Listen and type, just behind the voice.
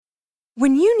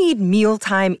When you need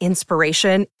mealtime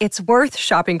inspiration, it's worth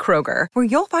shopping Kroger, where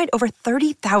you'll find over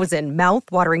 30,000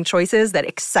 mouth-watering choices that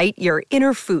excite your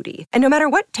inner foodie. And no matter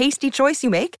what tasty choice you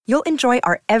make, you'll enjoy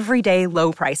our everyday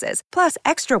low prices, plus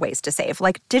extra ways to save,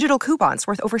 like digital coupons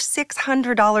worth over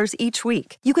 $600 each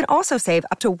week. You can also save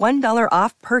up to $1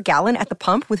 off per gallon at the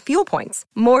pump with fuel points.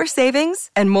 More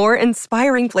savings and more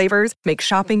inspiring flavors make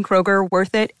shopping Kroger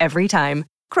worth it every time.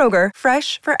 Kroger,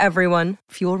 fresh for everyone.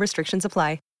 Fuel restrictions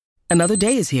apply. Another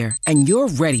day is here, and you're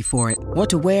ready for it. What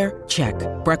to wear? Check.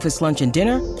 Breakfast, lunch, and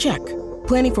dinner? Check.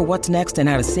 Planning for what's next and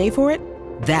how to save for it?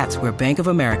 That's where Bank of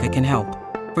America can help.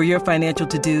 For your financial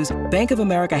to-dos, Bank of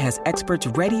America has experts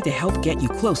ready to help get you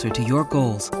closer to your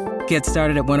goals. Get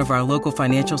started at one of our local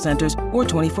financial centers or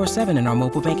 24/7 in our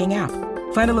mobile banking app.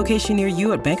 Find a location near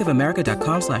you at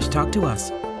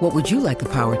bankofamerica.com/talktous. What would you like the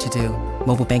power to do?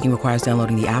 Mobile banking requires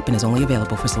downloading the app and is only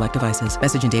available for select devices.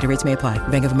 Message and data rates may apply.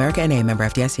 Bank of America N.A., member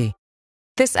FDIC.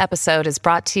 This episode is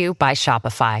brought to you by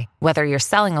Shopify. Whether you're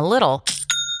selling a little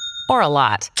or a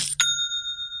lot,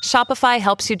 Shopify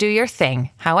helps you do your thing,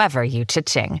 however you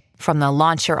cha-ching. From the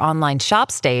launch your online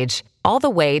shop stage, all the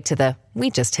way to the we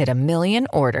just hit 1 million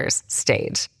orders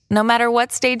stage. No matter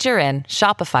what stage you're in,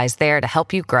 Shopify's there to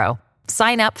help you grow.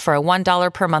 Sign up for a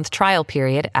 $1 per month trial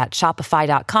period at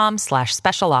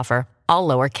shopify.com/special offer, all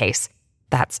lowercase.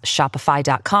 That's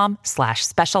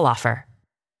shopify.com/special offer.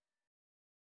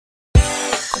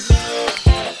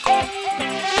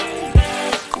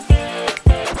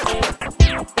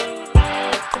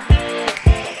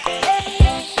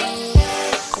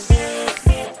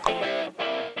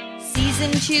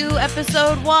 Season 2,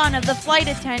 Episode 1 of The Flight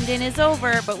Attendant is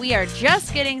over, but we are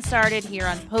just getting started here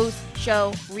on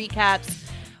post-show recaps.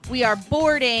 We are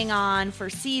boarding on for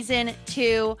Season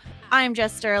 2. I'm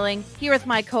Jess Sterling, here with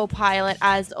my co-pilot,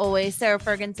 as always, Sarah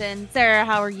Ferguson. Sarah,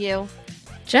 how are you?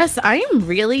 Jess, I am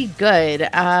really good.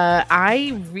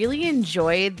 I really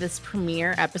enjoyed this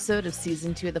premiere episode of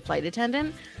Season 2 of The Flight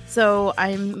Attendant, so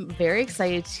I'm very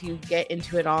excited to get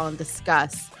into it all and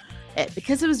discuss it,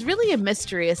 because it was really a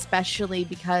mystery, especially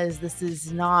because this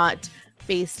is not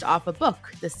based off a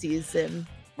book this season.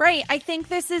 Right. I think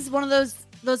this is one of those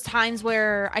times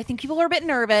where I think people are a bit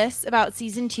nervous about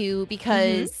Season 2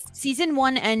 because Season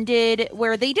 1 ended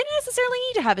where they didn't necessarily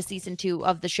need to have a Season 2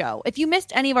 of the show. If you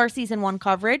missed any of our Season 1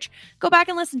 coverage, go back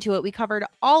and listen to it. We covered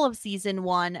all of Season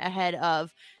 1 ahead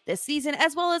of this season,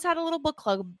 as well as had a little book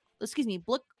club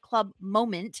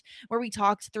moment where we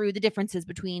talked through the differences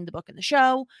between the book and the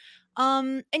show.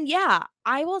 And yeah,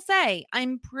 I will say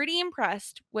I'm pretty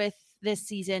impressed with this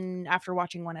season after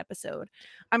watching one episode.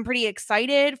 I'm pretty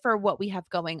excited for what we have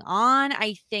going on.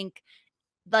 I think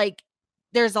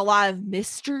there's a lot of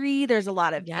mystery. There's a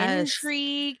lot of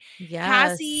intrigue. Yes.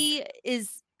 Cassie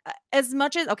is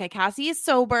Cassie is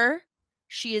sober.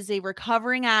 She is a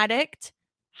recovering addict.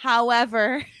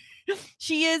 However,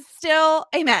 she is still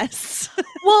a mess.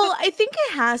 Well, I think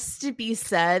it has to be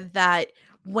said that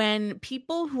when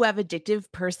people who have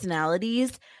addictive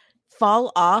personalities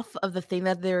fall off of the thing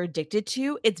that they're addicted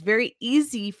to, it's very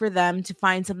easy for them to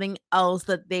find something else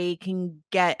that they can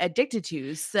get addicted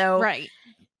to. So right.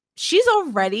 She's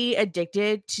already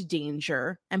addicted to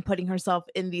danger and putting herself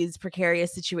in these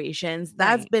precarious situations.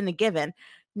 That's been a given.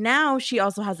 Now she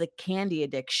also has a candy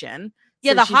addiction.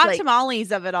 Yeah, so the hot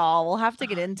tamales of it all. We'll have to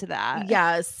get into that.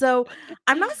 Yeah, so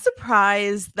I'm not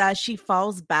surprised that she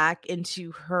falls back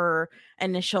into her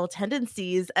initial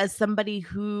tendencies as somebody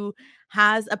who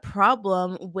has a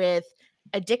problem with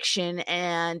addiction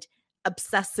and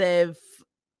obsessive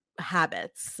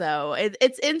habits. So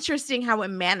it's interesting how it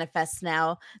manifests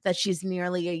now that she's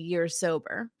nearly a year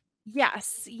sober.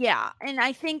 Yes, yeah. And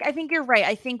I think you're right.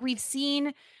 I think we've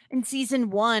seen in Season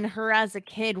 1 her as a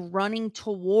kid running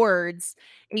towards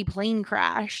a plane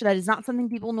crash. That is not something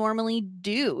people normally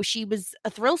do. She was a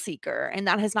thrill seeker, and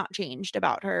that has not changed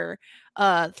about her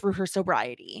through her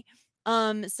sobriety.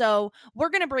 So we're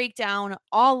going to break down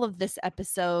all of this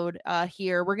episode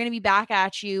here. We're going to be back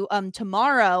at you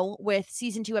tomorrow with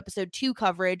Season 2, Episode 2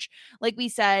 coverage. Like we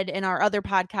said in our other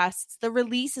podcasts, the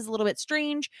release is a little bit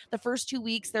strange. The first 2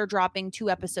 weeks, they're dropping 2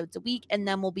 episodes a week, and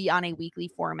then we'll be on a weekly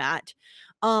format.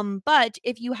 But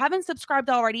if you haven't subscribed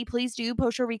already, please do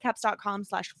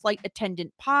postshowrecaps.com/flight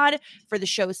attendant pod for the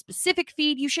show's specific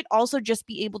feed. You should also just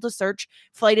be able to search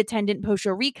Flight Attendant Post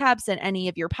Show Recaps in any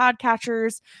of your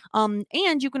podcatchers. And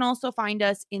you can also find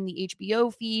us in the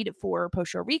HBO feed for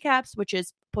Post Show Recaps, which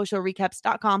is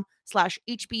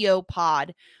postshowrecaps.com/HBO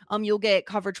pod. You'll get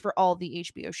coverage for all the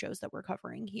HBO shows that we're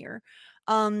covering here.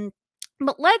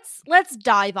 But let's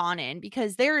dive on in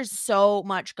because there is so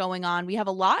much going on. We have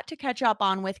a lot to catch up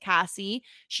on with Cassie.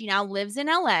 She now lives in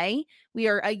LA. We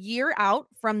are a year out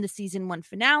from the season 1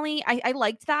 finale. I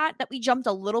liked that we jumped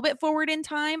a little bit forward in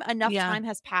time. Enough Yeah. time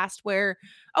has passed where,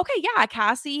 okay, yeah,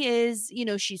 Cassie is,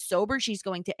 she's sober. She's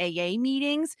going to AA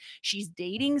meetings. She's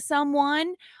dating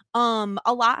someone. A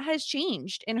lot has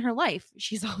changed in her life.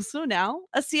 She's also now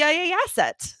a CIA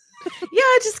asset. Yeah,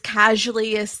 just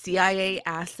casually a CIA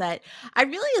asset. I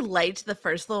really liked the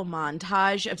first little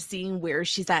montage of seeing where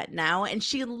she's at now, and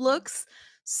she looks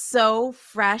so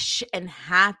fresh and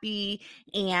happy.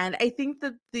 And I think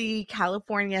that the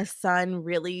California sun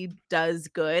really does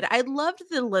good. I loved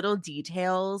the little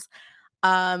details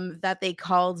that they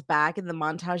called back in the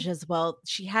montage as well.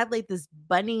 She had like this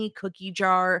bunny cookie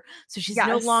jar, so she's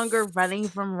no longer running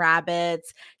from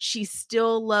rabbits. She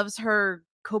still loves her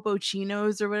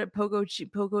copochinos or what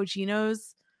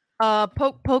pocochinos.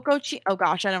 Oh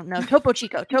gosh, I don't know. Topo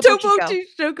Chico. Topo Chico.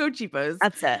 Choco Chipos.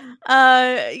 That's it.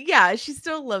 Yeah, she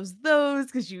still loves those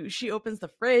because she opens the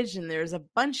fridge and there's a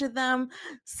bunch of them.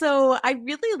 So I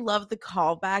really love the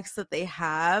callbacks that they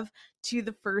have to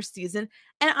the first season,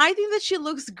 and I think that she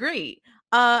looks great.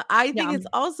 I think it's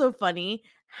also funny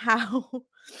how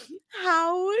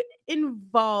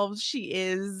involved she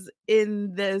is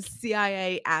in the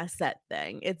CIA asset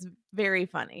thing. It's very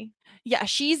funny. Yeah,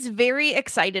 she's very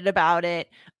excited about it.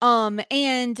 So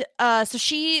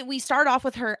we start off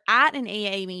with her at an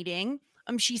AA meeting.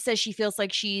 She says she feels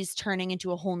like she's turning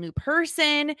into a whole new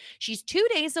person. She's 2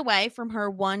 days away from her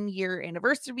 1-year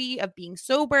anniversary of being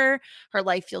sober. Her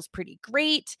life feels pretty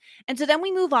great. And so then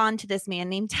we move on to this man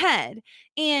named Ted.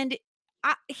 And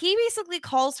he basically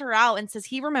calls her out and says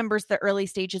he remembers the early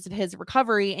stages of his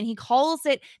recovery, and he calls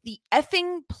it the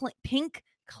effing pink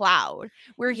cloud,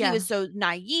 where he was so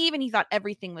naive and he thought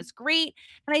everything was great.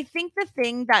 And I think the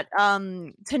thing that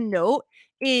to note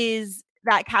is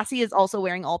that Cassie is also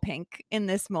wearing all pink in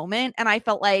this moment, and I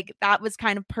felt like that was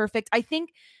kind of perfect. I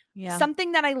think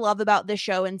something that I love about this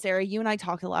show, and Sarah, you and I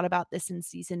talked a lot about this in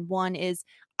season 1, is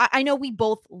I know we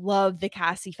both love the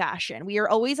Cassie fashion. We are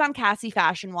always on Cassie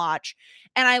fashion watch,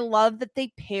 and I love that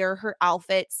they pair her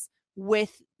outfits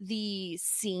with the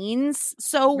scenes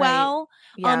so well.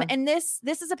 And this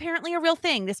is apparently a real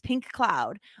thing, this pink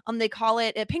cloud. They call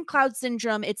it a pink cloud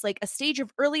syndrome. It's like a stage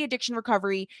of early addiction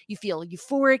recovery. You feel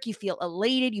euphoric, you feel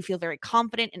elated, you feel very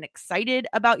confident and excited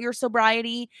about your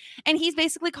sobriety. And he's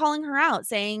basically calling her out,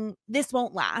 saying this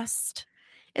won't last.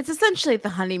 It's essentially the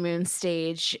honeymoon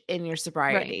stage in your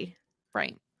sobriety.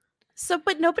 Right. So,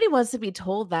 but nobody wants to be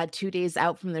told that 2 days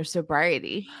out from their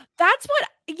sobriety. That's what,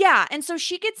 yeah. And so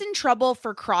she gets in trouble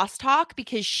for crosstalk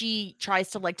because she tries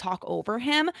to like talk over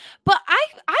him. But I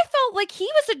felt like he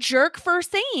was a jerk for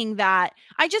saying that.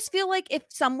 I just feel like if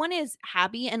someone is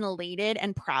happy and elated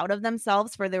and proud of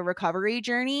themselves for their recovery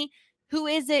journey, who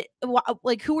is it?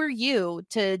 Like, who are you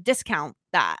to discount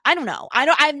that? I don't know.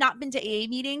 I've not been to AA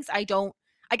meetings. I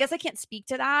guess I can't speak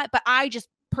to that, but I just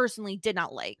personally did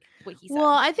not like what he said.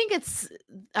 Well, I think it's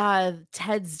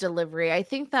Ted's delivery. I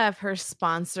think that if her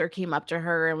sponsor came up to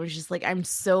her and was just like, I'm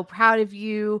so proud of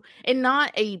you, in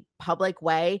not a public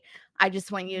way. I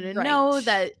just want you to know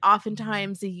that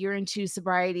oftentimes a year into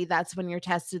sobriety, that's when you're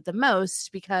tested the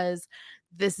most, because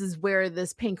this is where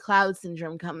this pink cloud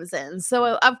syndrome comes in.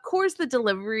 So of course the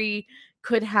delivery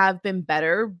could have been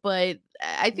better, but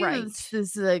I think this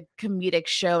is a comedic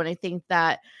show, and I think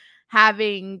that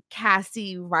having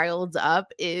Cassie riled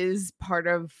up is part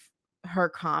of her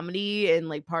comedy and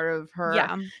like part of her.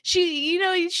 She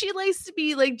likes to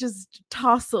be like just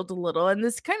tousled a little, and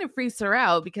this kind of freaks her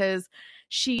out because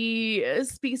she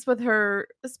speaks with her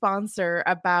sponsor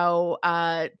about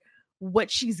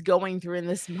what she's going through in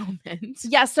this moment.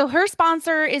 Yeah, so her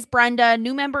sponsor is Brenda,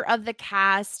 new member of the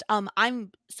cast.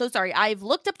 I'm so sorry. I've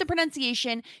looked up the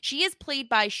pronunciation. She is played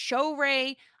by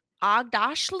Shorey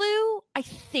Agdashlu, I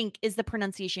think is the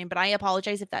pronunciation, but I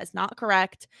apologize if that is not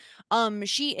correct.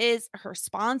 She is her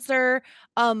sponsor.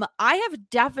 I have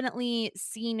definitely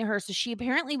seen her. So she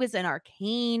apparently was in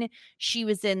Arcane. She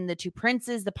was in The Two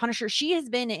Princes, The Punisher. She has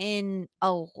been in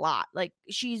a lot. Like,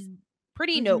 she's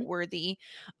pretty noteworthy.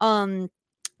 And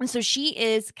so she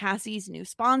is Cassie's new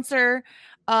sponsor.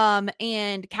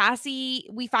 And Cassie,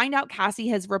 we find out Cassie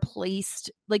has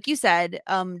replaced, like you said,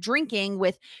 drinking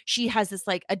with, she has this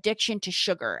like addiction to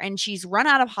sugar, and she's run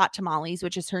out of hot tamales,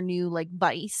 which is her new like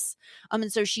vice.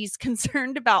 And so she's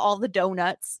concerned about all the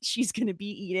donuts she's going to be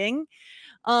eating.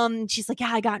 She's like,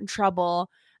 yeah, I got in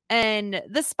trouble. And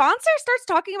the sponsor starts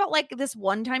talking about like this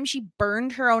one time she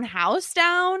burned her own house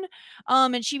down.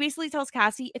 And she basically tells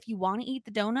Cassie, if you want to eat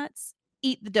the donuts,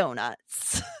 eat the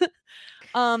donuts.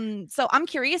 So I'm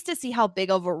curious to see how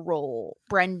big of a role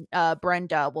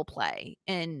Brenda will play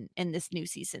in this new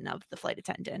season of The Flight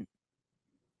Attendant.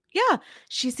 Yeah,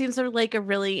 she seems like a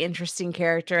really interesting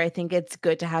character. I think it's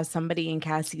good to have somebody in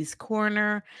Cassie's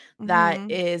corner that Mhm.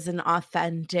 is an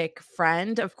authentic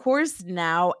friend. Of course,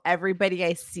 now everybody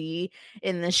I see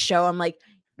in this show, I'm like,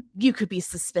 you could be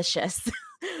suspicious.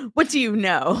 What do you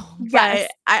know? Yes.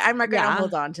 But I'm not going to Yeah.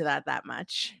 hold on to that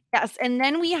much. Yes, and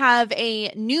then we have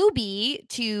a newbie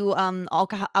to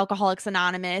Alcoholics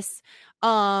Anonymous.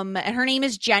 And her name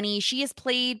is Jenny. She is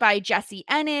played by Jessie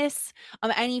Ennis.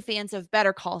 Any fans of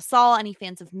Better Call Saul, any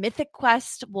fans of Mythic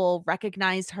Quest will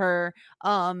recognize her.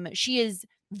 She is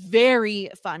very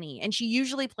funny, and she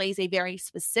usually plays a very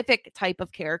specific type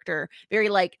of character, very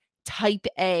like type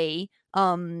A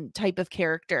type of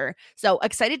character. So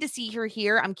excited to see her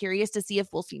here. I'm curious to see if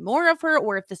we'll see more of her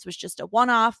or if this was just a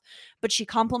one-off. But she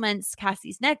compliments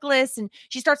Cassie's necklace, and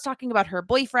she starts talking about her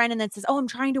boyfriend and then says, "Oh, I'm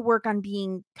trying to work on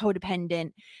being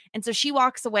codependent." And so she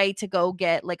walks away to go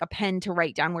get like a pen to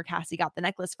write down where Cassie got the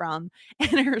necklace from.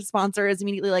 And her sponsor is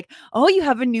immediately like, "Oh, you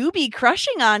have a newbie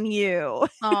crushing on you."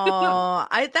 Oh,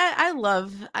 I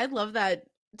love that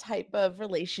type of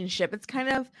relationship. It's kind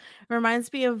of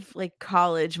reminds me of like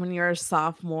college when you're a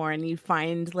sophomore and you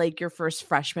find like your first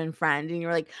freshman friend and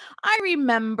you're like, I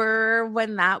remember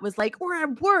when that was like, or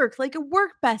at work, like a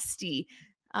work bestie.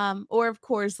 Or of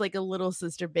course, like a little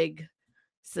sister, big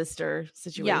sister Yeah.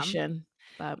 situation.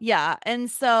 But Yeah.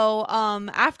 And so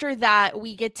after that,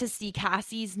 we get to see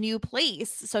Cassie's new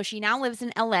place. So she now lives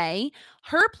in LA.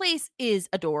 Her place is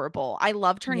adorable. I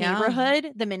loved her yeah.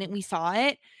 neighborhood the minute we saw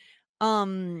it. What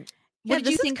Yeah, did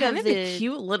you this is think kind of of a the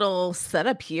cute little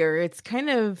setup here. It's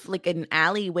kind of like an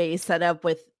alleyway setup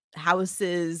with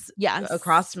houses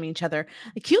across Yes. from each other.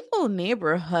 A cute little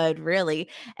neighborhood, really.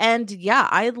 And yeah,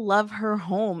 I love her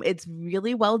home. It's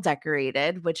really well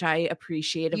decorated, which I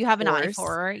appreciate, of You have an eye course.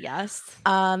 for her, yes.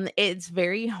 It's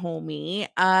very homey.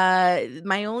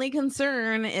 My only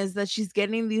concern is that she's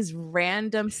getting these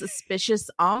random suspicious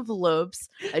envelopes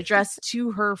addressed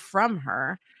to her from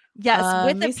her. Yes,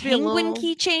 with a Makes me a penguin little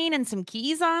keychain and some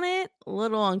keys on it.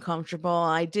 uncomfortable.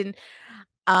 I didn't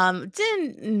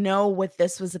know what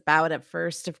this was about at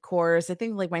first, of course. I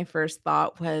think like my first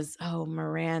thought was, "Oh,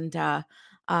 Miranda."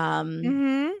 Um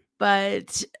Mhm.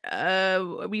 but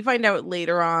we find out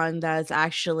later on that it's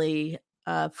actually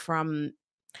from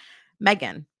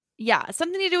Megan. Yeah,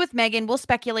 something to do with Megan. We'll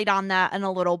speculate on that in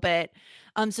a little bit.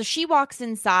 So she walks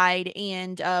inside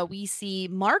and we see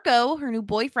Marco, her new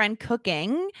boyfriend,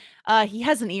 cooking. He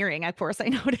has an earring, of course. I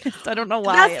noticed. I don't know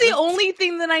why. That's It the was only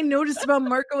thing that I noticed about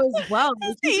Marco as well.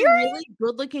 Like, the he's a earring. really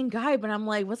good-looking guy, but I'm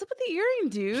like, "What's up with the earring,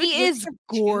 dude? He Like, is you have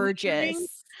 2 earrings?"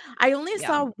 gorgeous. I only Yeah.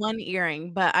 saw 1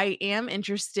 earring, but I am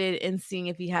interested in seeing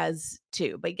if he has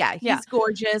 2. But yeah, Yeah. he's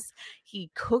gorgeous.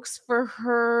 He cooks for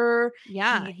her.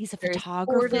 Yeah. He's He's a very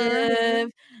photographer.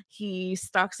 supportive. He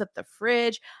stocks up the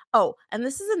fridge. Oh, and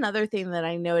this is another thing that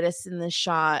I noticed in this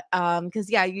shot.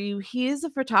 Because yeah, he is a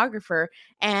photographer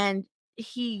and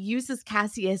he uses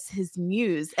Cassie as his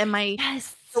muse. And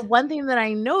Yes. the one thing that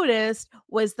I noticed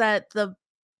was that the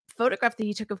photograph that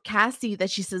he took of Cassie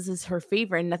that she says is her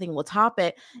favorite and nothing will top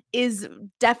it is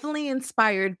definitely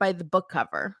inspired by the book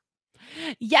cover.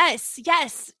 Yes,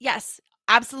 yes, yes,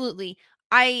 absolutely.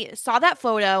 I saw that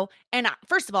photo and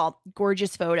first of all,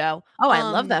 gorgeous photo. Oh, I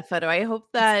love that photo. I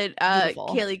hope that Beautiful.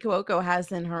 Kaylee Cuoco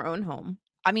has in her own home.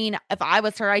 I mean, if I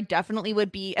was her, I definitely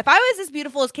would be. If I was as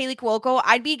beautiful as Kaylee Cuoco,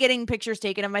 I'd be getting pictures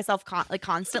taken of myself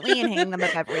constantly and hanging them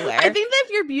up I everywhere. think that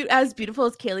if you're as beautiful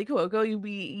as Kaylee Cuoco,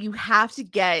 you have to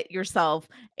get yourself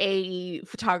a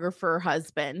photographer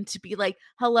husband to be like,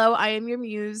 "Hello, I am your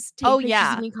muse. Take Oh pictures of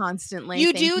yeah. me constantly. You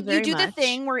Thank do you you very do the much."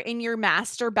 thing where in your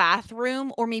master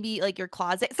bathroom or maybe like your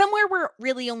closet, somewhere where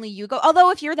really only you go.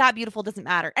 Although if you're that beautiful, it doesn't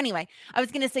matter. Anyway, I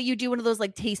was gonna say you do one of those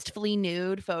like tastefully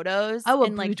nude photos Oh, a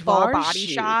in like full boudoir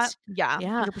body shot. shoot. Yeah,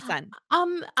 Yeah. 100%.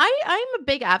 I'm a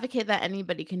big advocate that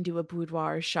anybody can do a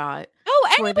boudoir shot Oh,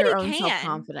 for their anybody own can.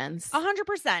 self-confidence.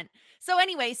 100%. So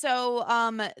anyway,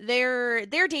 they're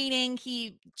dating.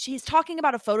 She's talking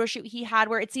about a photo shoot he had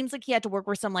where it seems like he had to work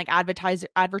with some like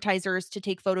advertisers to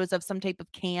take photos of some type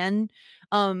of can.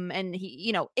 And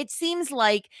he, it seems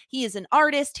like he is an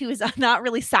artist who is not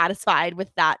really satisfied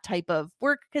with that type of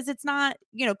work because it's not,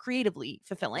 creatively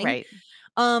fulfilling. Right.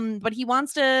 But he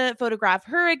wants to photograph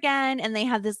her again, and they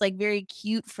have this like very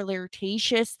cute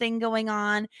flirtatious thing going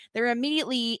on. They're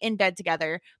immediately in bed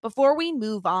together. Before we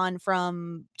move on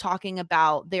from talking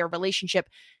about their relationship,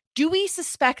 do we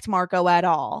suspect Marco at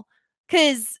all?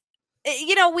 Because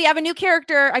we have a new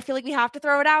character. I feel like we have to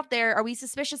throw it out there. Are we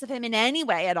suspicious of him in any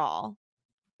way at all?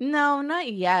 No,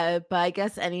 not yet, but I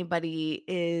guess anybody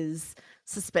is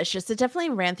suspicious. It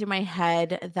definitely ran through my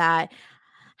head that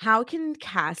how can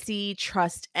Cassie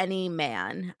trust any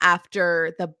man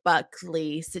after the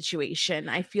Buckley situation?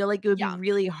 I feel like it would be Yeah.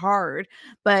 really hard,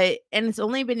 and it's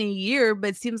only been a year,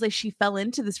 but it seems like she fell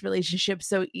into this relationship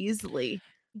so easily.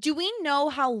 Do we know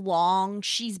how long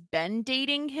she's been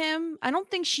dating him? I don't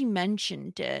think she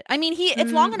mentioned it. I mean,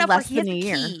 it's long enough where Less he has than a a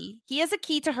year. key. He has a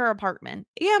key to her apartment.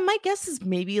 Yeah, my guess is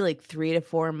maybe like 3 to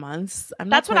 4 months. I'm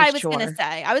not That's what quite I was gonna sure.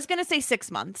 say. I was gonna say 6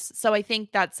 months, so I think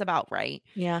that's about right.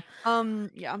 Yeah.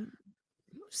 Yeah.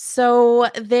 So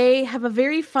they have a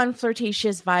very fun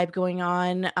flirtatious vibe going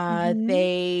on. Mhm.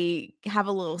 They have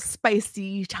a little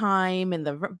spicy time in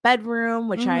the bedroom,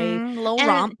 which I Little and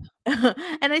romp.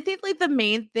 and I think like the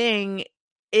main thing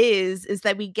is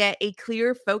that we get a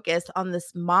clear focus on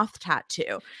this moth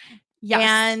tattoo. Yes.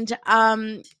 And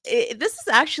this is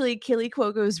actually Kaylee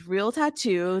Cuoco's real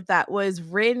tattoo that was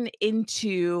written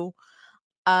into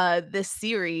this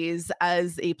series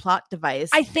as a plot device.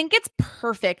 I think it's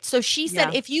perfect. So she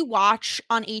said Yeah. if you watch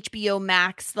on HBO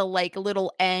Max the like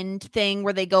little end thing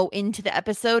where they go into the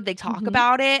episode, they talk Mhm.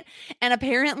 about it. And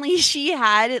apparently she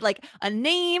had like a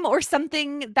name or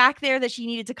something back there that she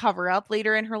needed to cover up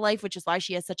later in her life, which is why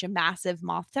she has such a massive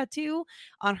moth tattoo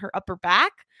on her upper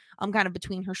back, kind of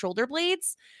between her shoulder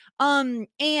blades. And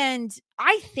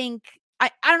I think I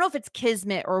don't know if it's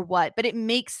kismet or what, but it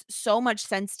makes so much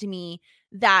sense to me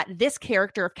that this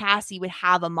character of Cassie would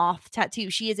have a moth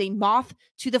tattoo. She is a moth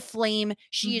to the flame.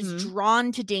 She is Mhm.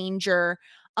 drawn to danger.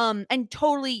 And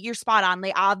totally you're spot on.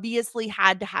 They obviously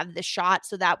had to have this shot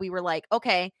so that we were like,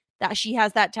 okay, that she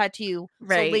has that tattoo. So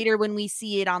Right. later when we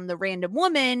see it on the random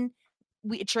woman,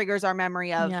 it triggers our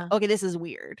memory of, Yeah. okay, this is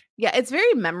weird. Yeah, it's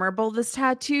very memorable, this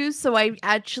tattoo. So I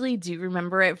actually do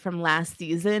remember it from last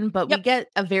season, but we Yep. get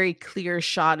a very clear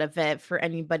shot of it for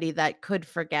anybody that could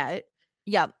forget.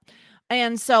 Yep.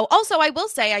 And so also I will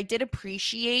say I did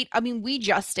appreciate, I mean, we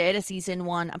just did a season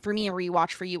 1, for me a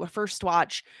rewatch, for you a first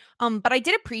watch. But I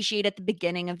did appreciate at the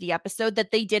beginning of the episode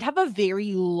that they did have a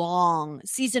very long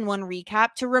season 1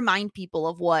 recap to remind people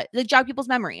of jog people's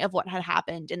memory of what had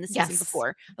happened in the season Yes.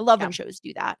 before. I love Yeah. when shows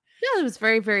do that. Yeah, it was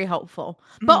very, very helpful,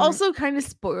 but also kind of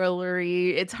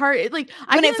spoilery. It's hard. I When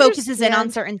can it focuses in on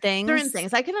understand certain certain things.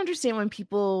 things. I can understand when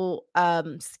people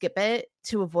skip it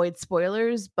to avoid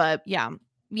spoilers, but Yeah.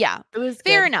 Yeah. it was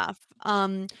Fair good. enough.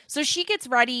 So she gets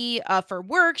ready for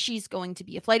work. She's going to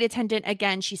be a flight attendant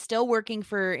again. She's still working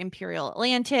for Imperial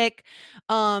Atlantic.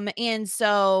 And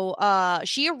so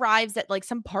she arrives at like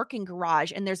some parking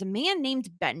garage, and there's a man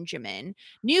named Benjamin,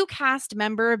 new cast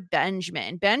member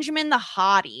Benjamin. Benjamin the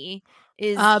hottie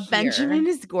is here. Benjamin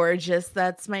is gorgeous.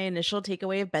 That's my initial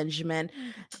takeaway of Benjamin.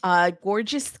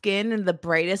 Gorgeous skin and the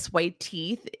brightest white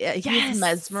teeth. He's Yes.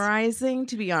 mesmerizing,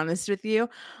 to be honest with you.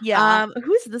 Yeah.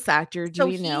 Who's this actor? Do So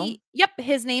we know?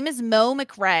 his name is Mo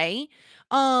McRae.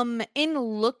 In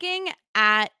looking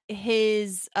at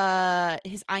his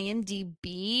IMDb,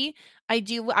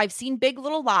 I've seen Big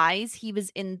Little Lies. He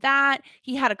was in that.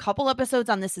 He had a couple episodes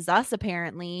on This Is Us,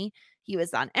 apparently. He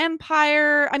was on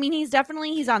Empire. I mean, he's on,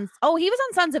 he was on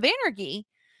Sons of Anarchy.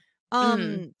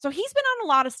 Mm, So he's been on a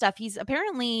lot of stuff. He's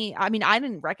apparently, I mean, I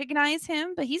didn't recognize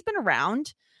him, but he's been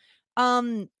around.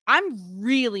 I'm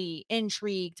really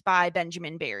intrigued by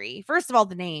Benjamin Barry. First of all,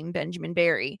 the name Benjamin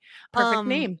Barry. perfect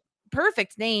name.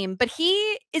 Perfect name, but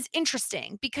he is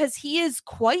interesting because he is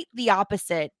quite the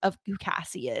opposite of who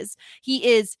Cassie is. He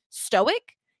is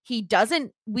stoic.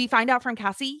 We find out from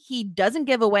Cassie, he doesn't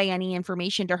give away any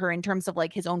information to her in terms of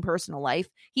like his own personal life.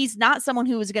 He's not someone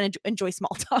who is going to enjoy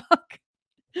small talk.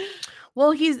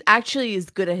 Well, he's actually is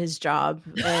good at his job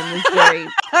and is very,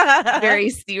 very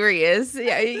serious.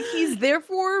 Yeah, he's there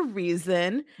for a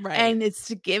reason, Right. and it's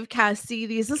to give Cassie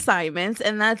these assignments,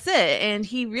 and that's it. And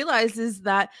he realizes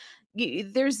that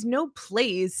there's no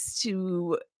place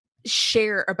to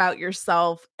share about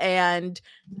yourself and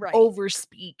Right.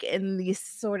 overspeak in these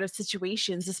sort of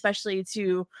situations, especially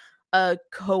to a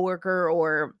coworker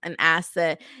or an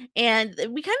asset. And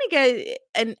we kind of get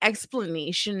an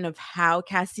explanation of how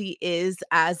Cassie is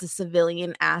as a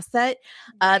civilian asset.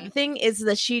 The Right. thing is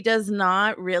that she does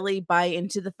not really buy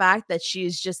into the fact that she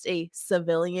is just a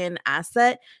civilian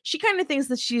asset. She kind of thinks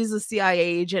that she's a CIA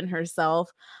agent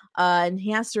herself. And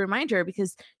he has to remind her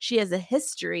because she has a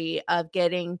history of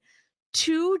getting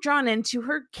too drawn into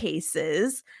her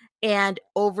cases and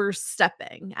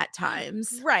overstepping at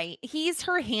times. Right. He's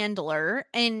her handler,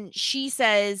 and he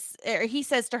says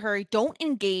to her, don't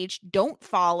engage, don't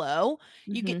follow.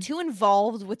 You get Mhm. too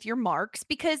involved with your marks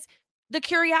because the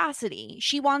curiosity.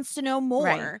 She wants to know more.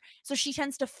 Right. So she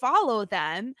tends to follow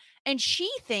them, and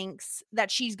she thinks that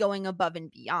she's going above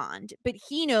and beyond. But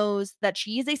he knows that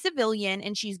she is a civilian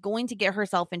and she's going to get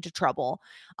herself into trouble.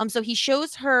 So he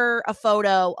shows her a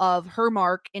photo of her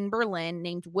mark in Berlin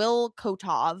named Will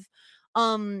Kotov.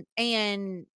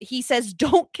 And he says,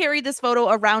 don't carry this photo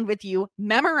around with you,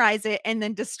 memorize it, and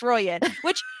then destroy it,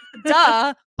 which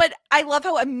duh. But I love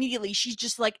how immediately she's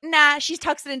just like, nah, she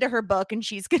tucks it into her book and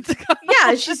she's good to go.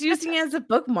 Yeah, she's using it as a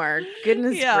bookmark.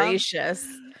 Goodness gracious.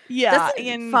 Yeah.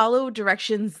 Doesn't follow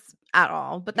directions at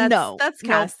all, but that's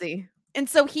Cassie. And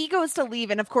so he goes to leave.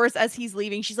 And of course, as he's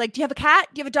leaving, she's like, do you have a cat?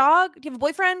 Do you have a dog? Do you have a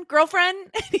boyfriend? Girlfriend?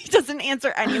 And he doesn't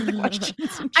answer any of the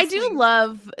questions. I do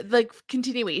love the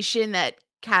continuation that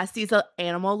Cassie's an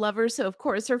animal lover. So of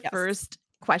course her first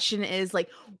question is like,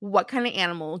 what kind of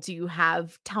animal do you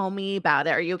have? Tell me about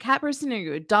it. Are you a cat person? Are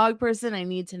you a dog person? I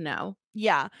need to know.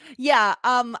 Yeah.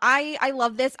 I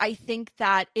love this. I think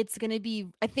that it's going to be,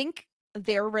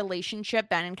 their relationship,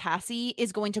 Ben and Cassie,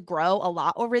 is going to grow a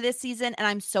lot over this season. And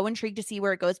I'm so intrigued to see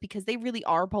where it goes because they really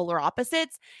are polar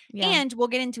opposites. Yeah. And we'll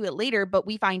get into it later, but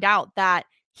we find out that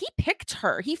he picked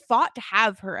her. He fought to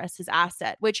have her as his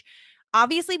asset, which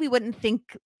obviously we wouldn't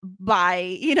think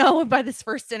by this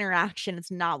first interaction.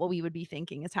 It's not what we would be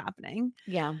thinking is happening.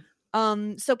 Yeah.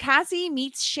 So Cassie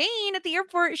meets Shane at the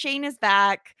airport. Shane is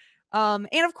back.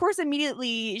 And of course,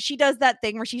 immediately she does that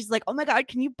thing where she's like, oh my God,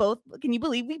 can you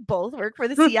believe we both work for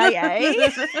the CIA?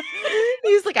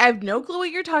 He's like, I have no clue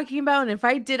what you're talking about. And if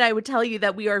I did, I would tell you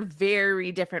that we are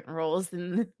very different roles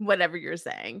than whatever you're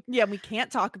saying. Yeah, we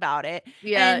can't talk about it.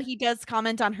 Yeah. And he does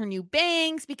comment on her new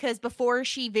bangs because before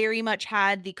she very much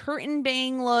had the curtain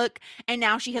bang look, and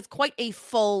now she has quite a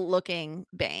full looking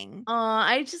bang.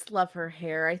 I just love her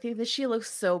hair. I think that she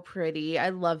looks so pretty. I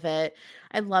love it.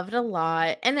 I love it a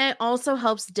lot. And it also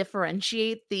helps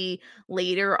differentiate the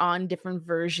later on different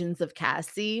versions of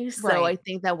Cassie. So I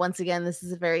think that once again, this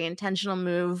is a very intentional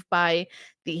move by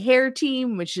the hair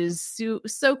team, which is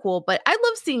so cool. But I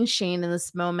love seeing Shane in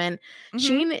this moment. Mm-hmm.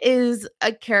 Shane is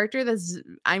a character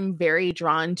I'm very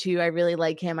drawn to. I really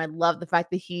like him. I love the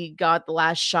fact that he got the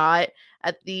last shot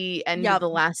at the end of the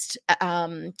last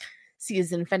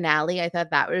season finale. I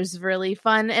thought that was really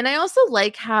fun. And I also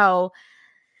like how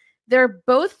they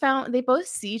both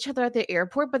see each other at the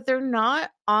airport, but they're not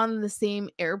on the same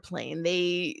airplane.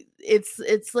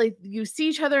 It's like you see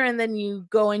each other and then you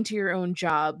go into your own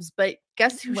jobs. But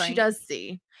guess who she does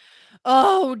see?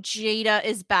 Oh, Jada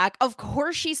is back. Of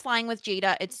course she's flying with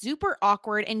Jada. It's super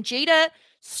awkward. And Jada,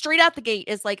 straight out the gate,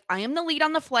 is like, I am the lead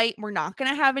on the flight. We're not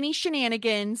going to have any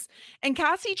shenanigans. And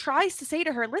Cassie tries to say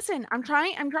to her, listen, I'm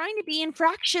trying to be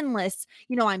infractionless.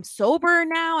 I'm sober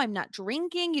now. I'm not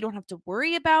drinking. You don't have to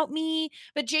worry about me.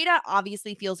 But Jada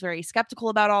obviously feels very skeptical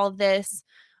about all of this.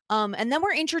 And then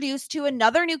we're introduced to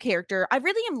another new character. I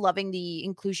really am loving the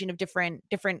inclusion of different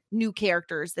new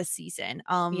characters this season.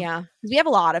 Because we have a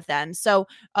lot of them. So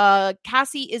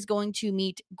Cassie is going to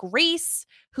meet Grace,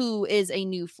 who is a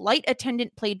new flight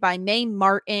attendant played by Mae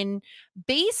Martin.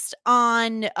 Based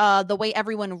on the way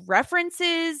everyone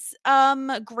references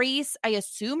Grace, I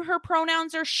assume her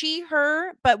pronouns are she,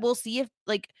 her, but we'll see if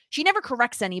she never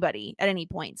corrects anybody at any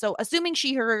point. So assuming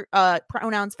she, her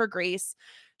pronouns for Grace.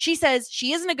 She says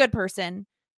she isn't a good person,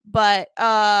 but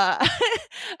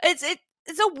it's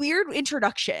a weird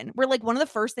introduction where one of the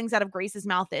first things out of Grace's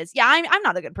mouth is, yeah, I'm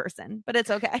not a good person, but it's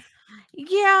okay.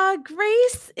 Yeah,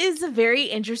 Grace is a very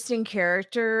interesting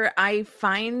character. I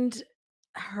find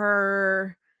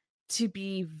her to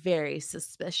be very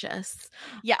suspicious.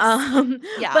 Yes.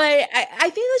 Yeah. But I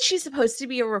think that she's supposed to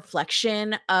be a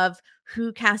reflection of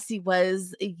who Cassie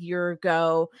was a year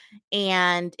ago,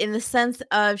 and in the sense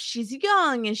of she's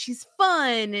young and she's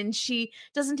fun and she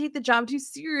doesn't take the job too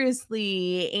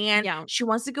seriously, and she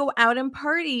wants to go out and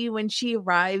party when she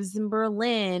arrives in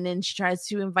Berlin, and she tries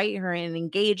to invite her and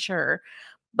engage her.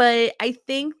 But I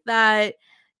think that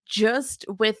just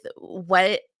with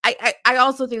what I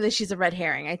also think that she's a red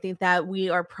herring. I think that we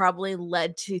are probably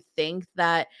led to think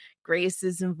that Grace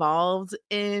is involved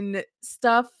in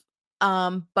stuff.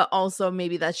 But also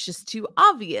maybe that's just too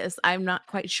obvious. I'm not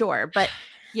quite sure. But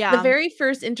the very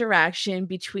first interaction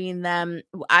between them,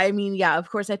 I mean, of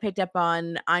course I picked up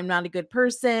on I'm not a good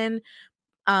person.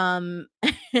 And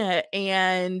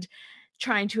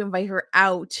trying to invite her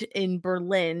out in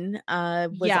Berlin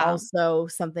was also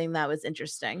something that was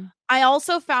interesting. I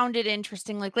also found it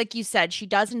interesting, like you said, she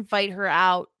does invite her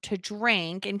out to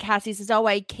drink, and Cassie says, "Oh,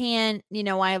 I can't,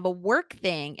 I have a work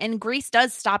thing." And Grace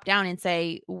does stop down and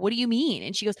say, "What do you mean?"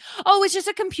 And she goes, "Oh, it's just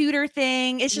a computer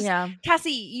thing. It's just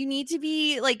Cassie, you need to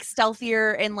be like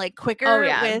stealthier and like quicker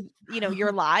with,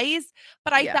 your lies."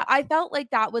 But I felt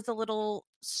like that was a little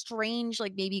strange,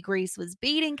 like maybe Grace was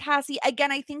baiting Cassie.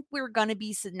 Again, I think we're gonna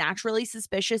be naturally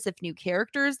suspicious of new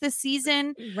characters this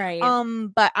season, right?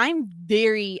 But I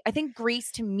think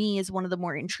Grace to me is one of the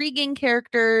more intriguing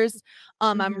characters.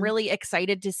 I'm really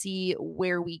excited to see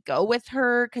where we go with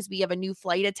her, because we have a new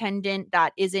flight attendant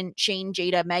that isn't Shane,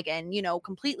 Jada, Megan,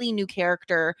 completely new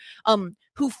character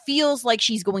who feels like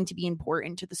she's going to be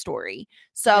important to the story.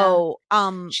 So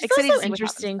she's also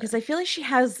interesting because I feel like she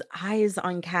has eyes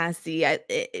on Cassie.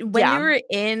 When you're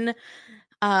in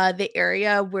the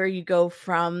area where you go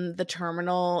from the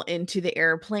terminal into the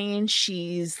airplane,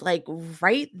 she's like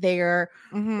right there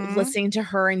listening to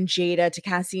her and Jada, to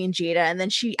Cassie and Jada, and then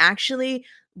she actually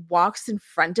walks in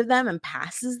front of them and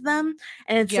passes them,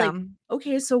 and it's like,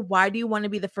 okay, so why do you want to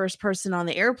be the first person on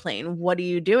the airplane? What are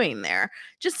you doing there?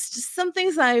 Just some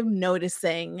things I'm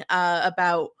noticing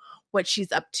about what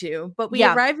she's up to. But we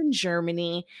arrive in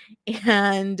Germany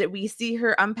and we see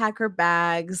her unpack her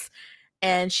bags,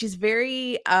 and she's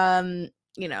very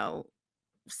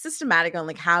systematic on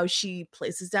like how she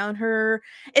places down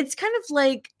it's kind of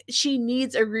like she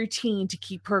needs a routine to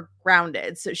keep her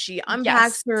grounded. So she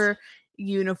unpacks her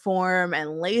uniform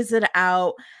and lays it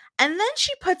out, and then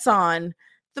she puts on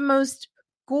the most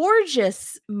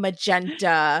gorgeous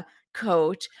magenta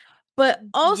coat, but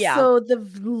also the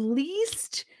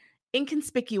least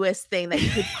inconspicuous thing that you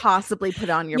could possibly put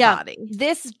on your body.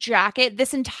 This jacket,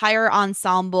 this entire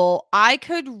ensemble, I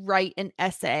could write an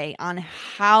essay on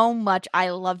how much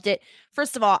I loved it.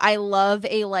 First of all, I love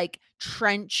a like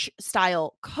trench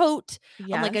style coat,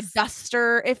 like a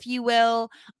duster, if you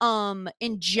will,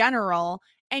 in general.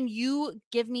 And you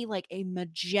give me like a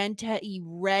magenta-y,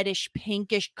 reddish,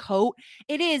 pinkish coat.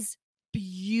 It is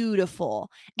beautiful.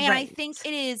 And I think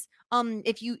it is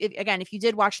if you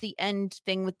did watch the end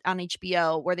thing on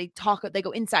HBO where they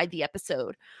go inside the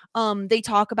episode, they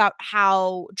talk about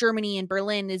how Germany and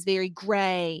Berlin is very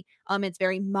gray, it's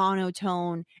very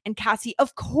monotone, and Cassie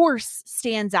of course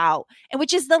stands out, and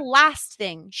which is the last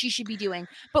thing she should be doing,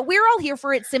 but we're all here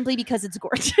for it simply because it's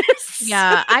gorgeous.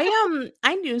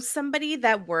 I knew somebody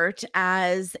that worked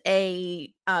as a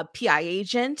PI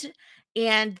agent,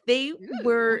 and they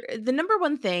were the number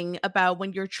one thing about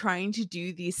when you're trying to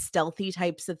do these stealthy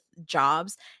types of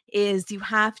jobs is you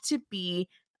have to be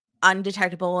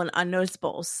undetectable and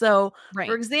unnoticeable. So,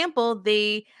 for example,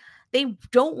 they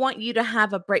don't want you to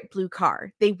have a bright blue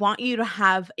car. They want you to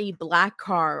have a black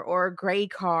car or a gray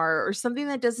car or something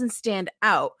that doesn't stand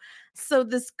out. So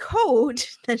this coat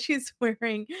that she's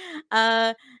wearing,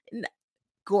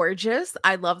 gorgeous.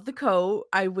 I love the coat.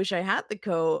 I wish I had the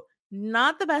coat.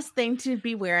 Not the best thing to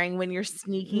be wearing when you're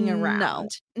sneaking around.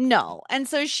 No. And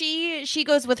so she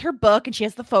goes with her book, and she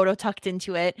has the photo tucked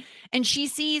into it, and she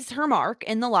sees her mark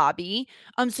in the lobby.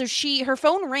 So her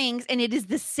phone rings, and it is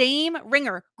the same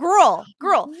ringer. Girl.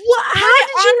 What? How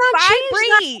did you not change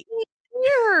that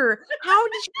here? How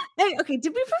did you? Okay,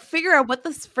 did we ever figure out what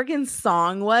this friggin'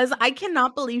 song was? I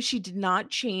cannot believe she did not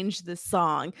change the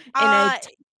song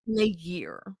in a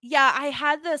year. I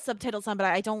had the subtitles on, but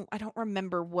I don't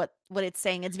remember what it's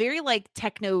saying. It's very like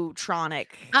technotronic.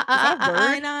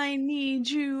 I need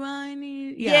you. And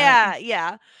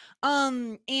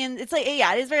it's like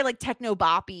it is very like techno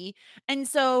boppy. And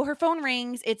so her phone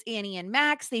rings. It's Annie and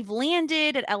Max. They've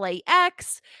landed at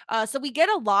LAX. So we get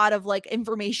a lot of like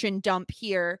information dump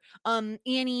here.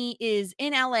 Annie is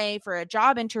in LA for a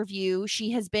job interview.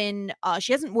 She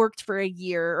hasn't worked for a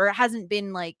year, or hasn't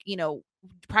been like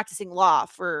practicing law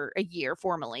for a year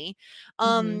formally.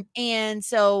 And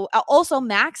so also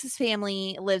Max's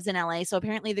family lives in LA, so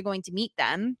apparently they're going to meet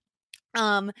them.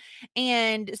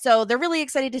 And so they're really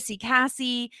excited to see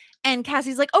Cassie, and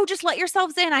Cassie's like, "Oh, just let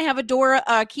yourselves in. I have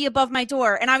a key above my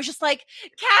door." And I was just like,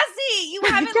 "Cassie, you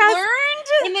haven't learned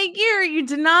in a year. You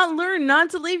did not learn not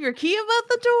to leave your key above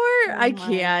the door." I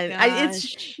can't.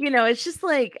 It's just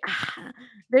like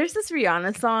there's this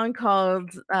Rihanna song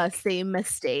called "Same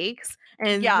Mistakes,"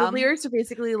 and the lyrics are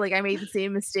basically like, "I made the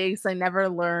same mistakes. I never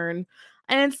learn."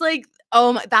 And it's like,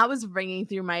 oh my, that was ringing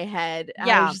through my head.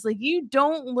 I was just like, you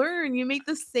don't learn. You make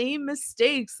the same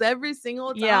mistakes every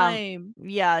single time.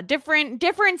 Yeah.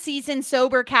 Different season,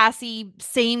 sober Cassie,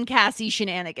 same Cassie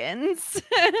shenanigans.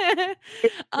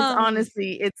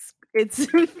 Honestly, it's It's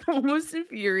almost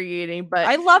infuriating, but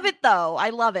I love it though. I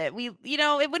love it.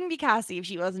 It wouldn't be Cassie if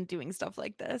she wasn't doing stuff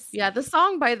like this. yeah, the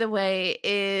song, by the way,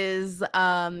 is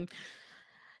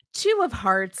Two of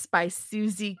Hearts by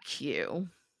Susie Q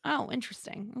Oh,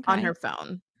 interesting. Okay. on her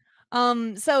phone.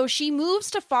 So she moves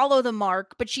to follow the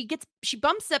mark, but she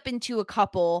bumps up into a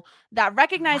couple that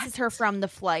recognizes her from the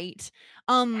flight.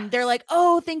 They're like,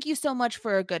 "Oh, thank you so much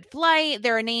for a good flight."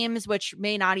 There are names which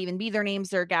may not even be their names.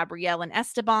 They're Gabrielle and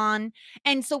Esteban.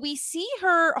 And so we see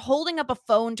her holding up a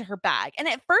phone to her bag. And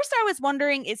at first I was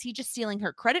wondering, is he just stealing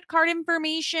her credit card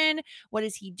information? What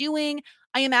is he doing?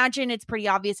 I imagine it's pretty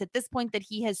obvious at this point that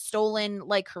he has stolen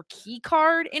like her key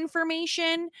card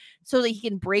information so that he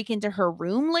can break into her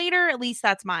room later. At least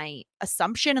that's my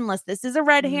assumption, unless this is a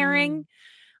red herring.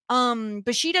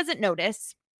 But she doesn't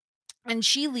notice and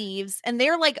she leaves, and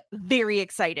they're like very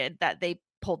excited that they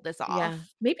pulled this off. Yeah,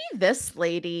 maybe this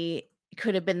lady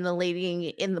could have been the lady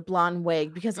in the blonde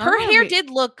wig, because Her hair did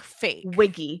look fake.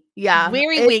 Wiggy. Yeah.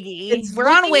 Very wiggy. We're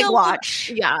on a wig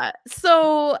watch. Yeah.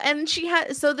 So, and she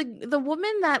had, so the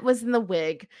woman that was in the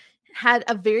wig had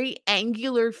a very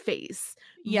angular face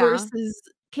versus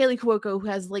Kaylee Cuoco, who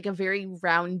has like a very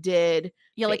rounded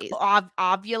like face.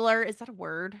 ovular. Is that a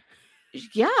word?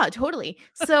 Yeah, totally.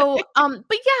 So, but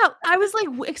yeah, I was like,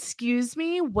 excuse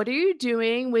me, what are you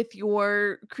doing with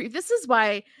your this is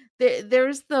why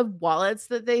there's the wallets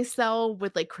that they sell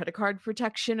with like credit card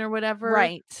protection or whatever.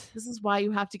 Right. This is why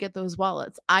you have to get those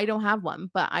wallets. I don't have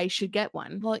one, but I should get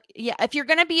one. Well, yeah, if you're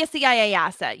going to be a CIA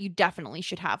asset, you definitely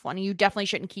should have one. You definitely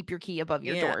shouldn't keep your key above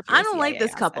your door. I don't like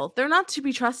this couple. They're not to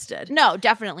be trusted. No,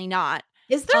 definitely not.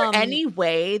 Is there any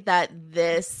way that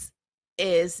this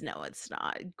is no, it's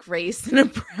not Grace in a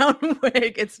brown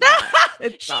wig? It's not.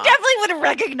 She definitely would have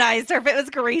recognized her if it was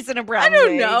Grace in a brown wig. I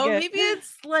don't know. Maybe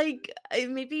it's like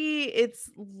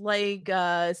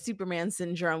Superman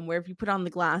syndrome, where if you put on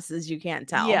the glasses, you can't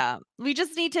tell. Yeah, we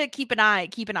just need to keep an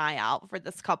eye out for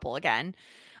this couple again.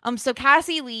 So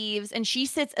Cassie leaves and she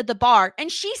sits at the bar,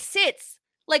 and she sits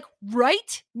like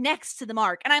right next to the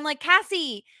mark, and I'm like,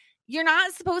 Cassie, you're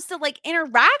not supposed to like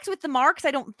interact with the marks,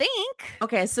 I don't think.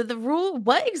 Okay, so the rule,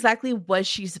 what exactly was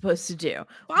she supposed to do?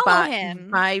 Follow him.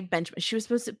 By Benjamin. She was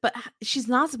supposed to, but she's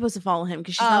not supposed to follow him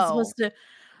because she's not supposed to.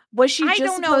 Was she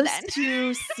just supposed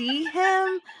to see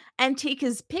him and take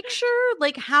his picture?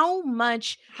 Like how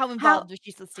involved was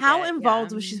she supposed to how get?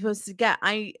 involved was she supposed to get?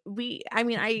 I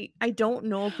don't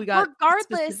know if we got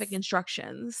specific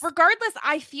instructions. Regardless,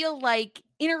 I feel like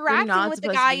interacting with the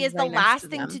guy is the last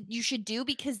thing you should do,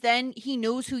 because then he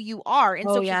knows who you are, and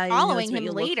so if you're following him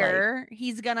later,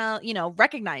 he's gonna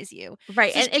recognize you,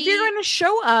 right? So and if you're gonna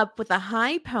show up with a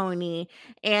high pony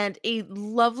and a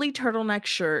lovely turtleneck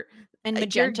shirt and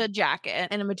magenta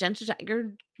jacket,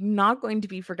 you're not going to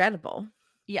be forgettable.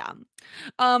 Yeah.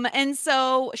 And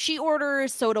so she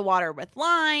orders soda water with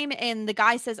lime, and the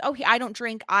guy says, "Oh, I don't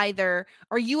drink either.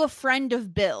 Are you a friend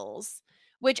of Bill's?"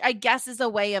 Which I guess is a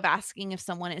way of asking if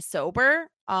someone is sober.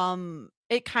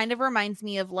 It kind of reminds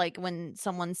me of like when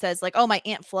someone says like, "Oh, my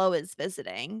Aunt Flo is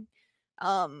visiting."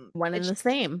 One and the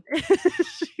same.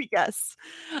 Yes.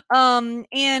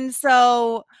 And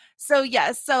so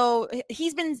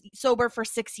he's been sober for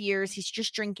 6 years. He's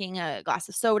just drinking a glass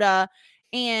of soda,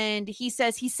 and he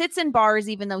says he sits in bars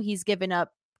even though he's given up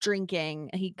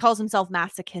drinking. He calls himself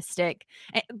masochistic.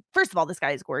 And first of all, this guy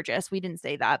is gorgeous. We didn't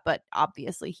say that, but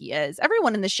obviously he is.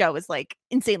 Everyone in the show is like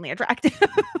insanely attractive.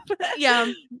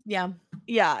 Yeah.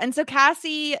 And so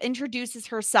Cassie introduces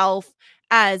herself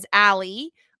as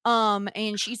Allie.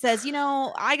 And she says, I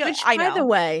know. By the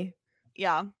way,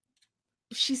 yeah,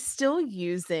 she's still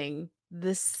using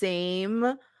the same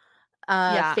fake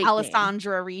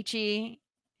Alessandra Ricci.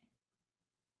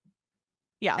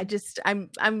 Yeah.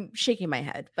 I'm shaking my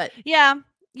head, but yeah.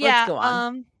 Let's go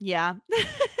on. Yeah.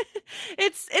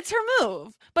 It's her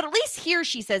move. But at least here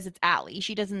she says it's Allie.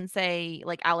 She doesn't say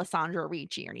like Alessandra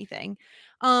Ricci or anything.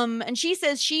 And she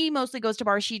says she mostly goes to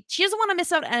bars. She doesn't want to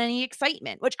miss out on any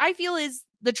excitement, which I feel is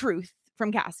the truth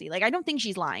from Cassie. Like, I don't think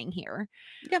she's lying here.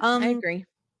 Yeah, I agree.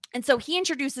 And so he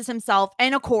introduces himself,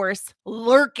 and of course,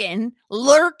 lurking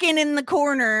in the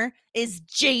corner is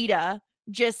Jada,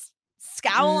 just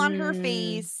scowl on her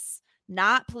face,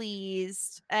 not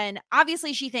pleased. And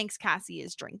obviously she thinks Cassie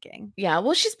is drinking. Yeah,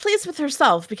 well, she's pleased with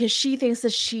herself because she thinks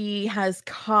that she has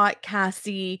caught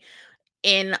Cassie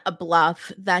in a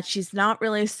bluff, that she's not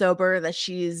really sober, that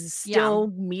she's still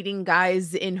meeting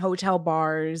guys in hotel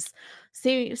bars.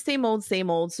 Same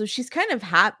old. So she's kind of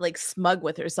like smug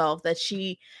with herself that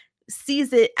she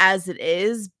sees it as it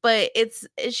is, but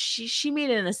she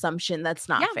made an assumption that's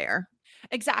not fair.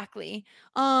 Exactly.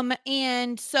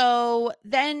 And so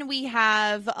then we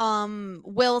have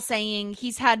Will saying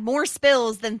he's had more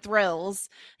spills than thrills.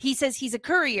 He says he's a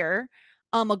courier,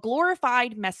 a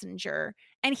glorified messenger.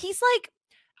 And he's like,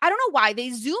 I don't know why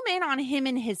they zoom in on him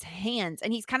and his hands,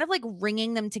 and he's kind of like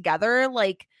wringing them together,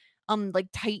 like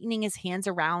tightening his hands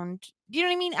around, you know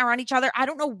what I mean, around each other. I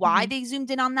don't know why they zoomed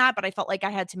in on that, but I felt like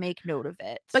I had to make note of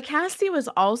it. But Cassie was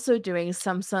also doing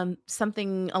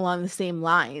something along the same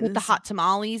lines With the hot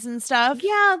tamales and stuff.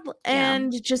 Yeah,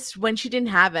 and just when she didn't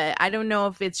have it. I don't know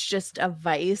if it's just a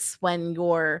vice when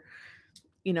you're,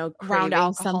 Around craving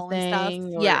alcohol and stuff.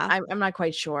 something. Or Yeah. I'm not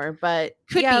quite sure, but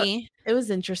Could be. it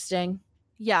was interesting.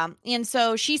 Yeah. And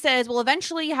so she says, well,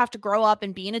 eventually you have to grow up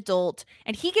and be an adult.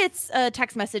 And he gets a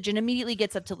text message and immediately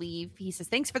gets up to leave. He says,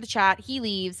 thanks for the chat. He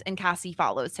leaves and Cassie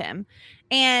follows him.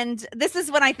 And this is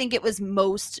when I think it was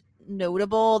most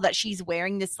notable that she's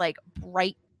wearing this like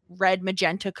bright red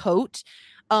magenta coat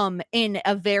in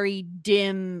a very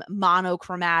dim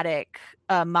monochromatic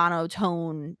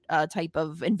monotone type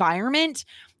of environment.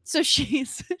 So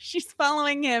she's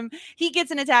following him. He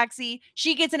gets in a taxi.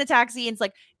 She gets in a taxi, and it's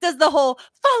like does the whole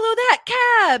follow that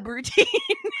cab routine.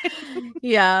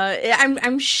 Yeah,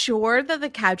 I'm sure that the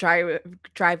cab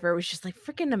driver was just like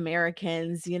freaking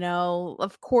Americans.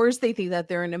 Of course they think that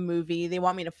they're in a movie. They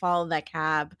want me to follow that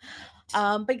cab.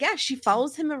 But yeah, she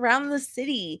follows him around the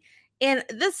city. And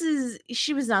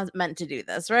she was not meant to do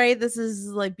this, right? This is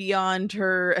like beyond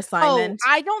her assignment. Oh,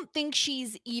 I don't think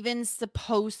she's even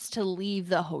supposed to leave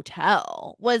the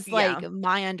hotel, was like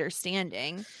my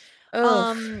understanding.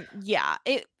 Yeah,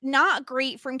 it not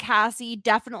great from Cassie,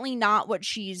 definitely not what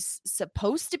she's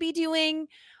supposed to be doing.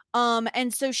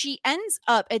 And so she ends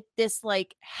up at this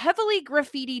like heavily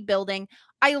graffitied building.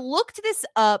 I looked this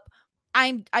up.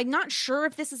 I'm not sure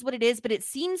if this is what it is, but it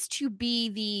seems to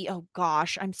be oh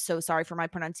gosh, I'm so sorry for my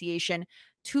pronunciation.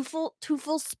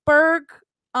 Teufelsberg,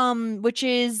 which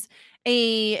is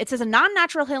it says a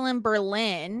non-natural hill in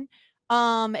Berlin.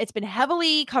 It's been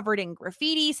heavily covered in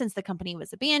graffiti since the company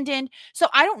was abandoned. So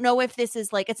I don't know if this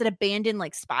is like it's an abandoned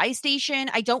like spy station.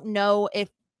 I don't know if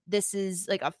this is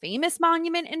like a famous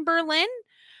monument in Berlin.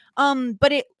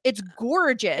 But it's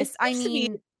gorgeous. I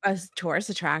mean, a tourist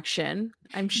attraction.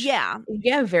 I'm sure. Yeah.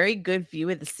 You have a very good view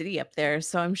of the city up there,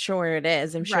 so I'm sure it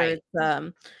is. I'm sure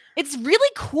it's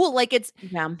really cool. Like it's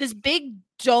this big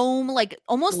dome, like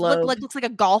almost looks like a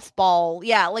golf ball.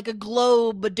 Yeah, like a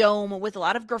globe dome with a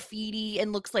lot of graffiti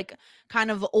and looks like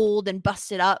kind of old and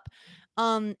busted up.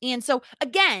 And so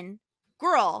again,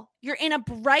 girl, you're in a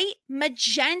bright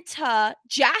magenta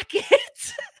jacket.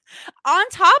 On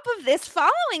top of this,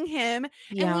 following him,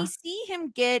 and we see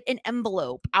him get an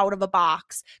envelope out of a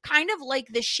box, kind of like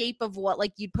the shape of what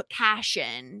like you'd put cash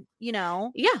in,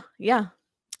 Yeah.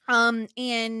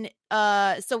 And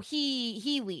so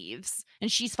he leaves and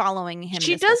she's following him.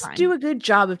 She does do a good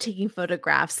job of taking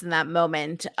photographs in that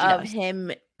moment of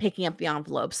him picking up the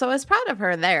envelope. So I was proud of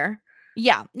her there.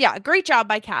 Yeah, great job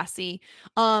by Cassie.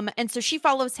 And so she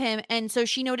follows him, and so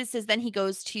she notices then he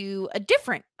goes to a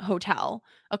different hotel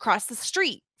across the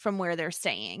street from where they're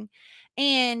staying.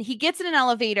 And he gets in an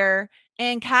elevator,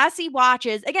 and Cassie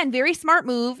watches. Again, very smart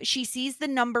move. She sees the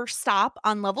number stop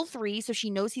on level 3, so she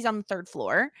knows he's on the 3rd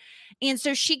floor. And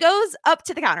so she goes up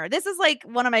to the counter. This is like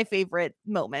one of my favorite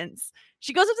moments.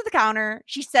 She goes up to the counter.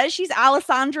 She says she's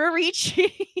Alessandra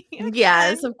Ricci.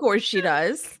 Yes, of course she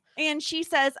does. And she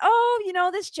says, oh,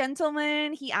 this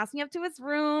gentleman, he asked me up to his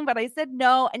room, but I said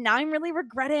no. And now I'm really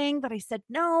regretting that I said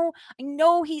no. I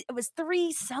know it was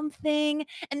 3 something.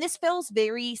 And this feels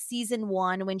very season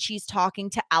 1 when she's talking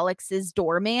to Alex's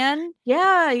doorman.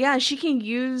 Yeah. She can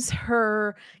use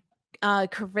her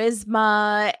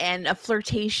charisma and a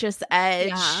flirtatious edge.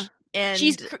 Yeah. And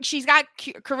she's got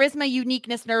charisma,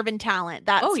 uniqueness, nerve, and talent.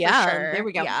 That's for sure. There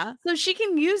we go. Yeah. So she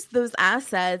can use those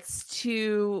assets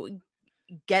to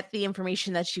get the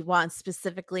information that she wants.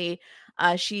 Specifically,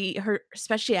 her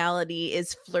speciality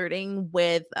is flirting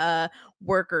with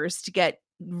workers to get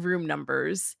room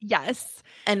numbers. Yes.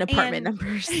 And apartment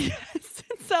numbers. Yes.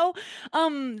 So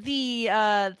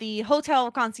the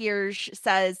hotel concierge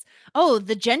says, oh,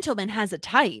 the gentleman has a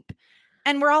type.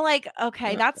 And we're all like,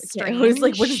 okay, that's strange. I was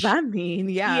like, what does that mean?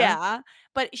 Yeah.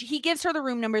 But he gives her the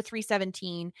room number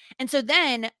 317. And so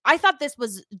then I thought this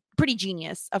was pretty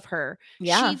genius of her.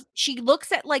 Yeah. She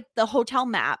looks at like the hotel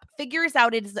map, figures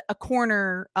out it is a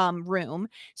corner room.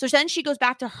 So then she goes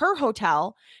back to her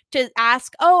hotel to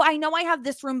ask, oh, I know I have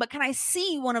this room, but can I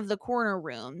see one of the corner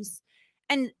rooms?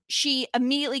 And she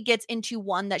immediately gets into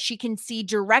one that she can see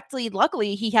directly.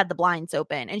 Luckily, he had the blinds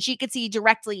open and she could see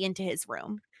directly into his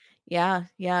room.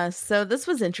 Yeah. So this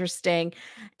was interesting.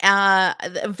 A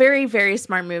very, very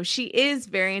smart move. She is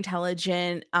very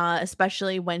intelligent,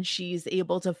 especially when she's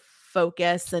able to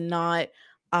focus and not,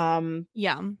 um,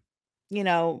 Yeah. you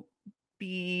know,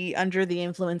 be under the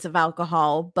influence of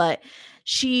alcohol. But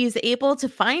she's able to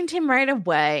find him right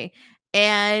away.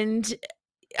 And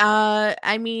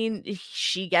I mean,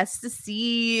 she gets to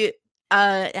see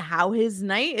how his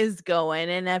night is going.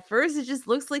 And at first it just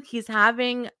looks like he's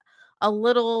having a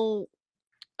little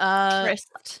uh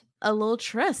Tryst. a little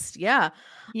tryst, yeah,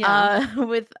 Yeah.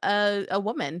 with a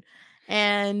woman.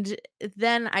 And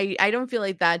then I don't feel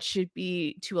like that should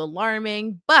be too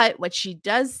alarming, but what she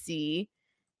does see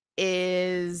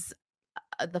is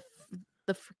the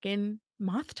freaking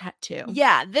moth tattoo.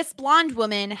 Yeah, this blonde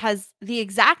woman has the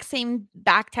exact same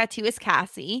back tattoo as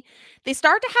Cassie. They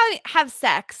start to have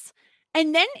sex,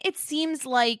 and then it seems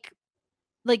like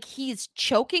he's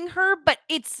choking her, but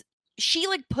she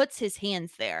like puts his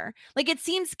hands there. Like it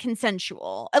seems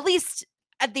consensual. At least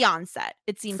at the onset,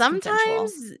 it seems consensual.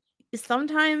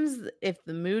 Sometimes if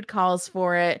the mood calls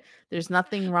for it, there's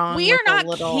nothing wrong We with are not a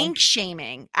little kink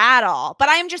shaming at all. But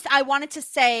I wanted to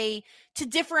say, to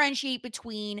differentiate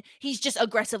between he's just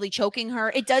aggressively choking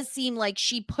her, it does seem like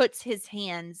she puts his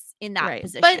hands in that right.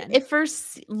 position. But it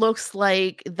first looks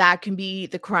like that can be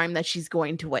the crime that she's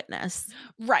going to witness.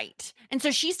 Right. And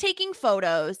so she's taking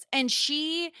photos and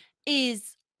she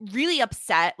is really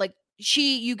upset. Like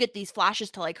you get these flashes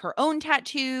to like her own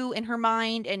tattoo in her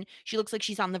mind, and she looks like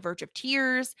she's on the verge of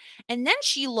tears. And then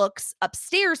she looks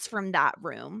upstairs from that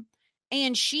room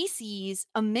and she sees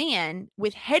a man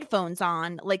with headphones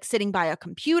on, like sitting by a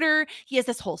computer. He has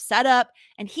this whole setup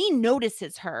and he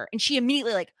notices her, and she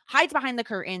immediately like hides behind the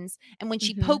curtains. And when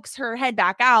she pokes her head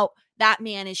back out, that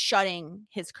man is shutting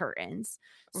his curtains.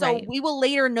 So we will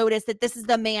later notice that this is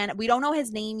the man. We don't know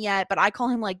his name yet, but I call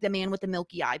him like the man with the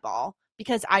milky eyeball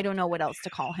because I don't know what else to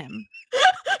call him.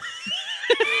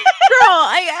 Girl,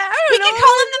 I don't know. We can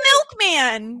call him the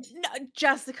milkman. No,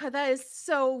 Jessica, that is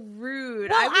so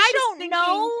rude. Well, I don't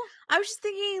know. I was just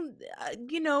thinking,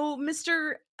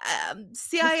 Mr.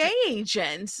 CIA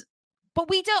agent. But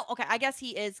we don't. Okay, I guess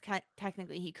he is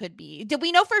technically, he could be. Did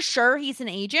we know for sure he's an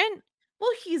agent?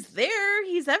 Well, he's there.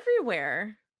 He's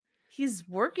everywhere. He's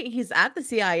working. He's at the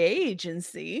CIA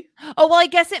agency. Oh, well, I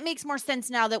guess it makes more sense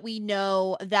now that we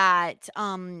know that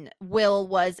Will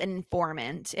was an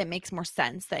informant. It makes more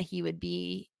sense that he would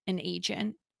be an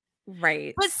agent.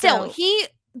 Right. But still,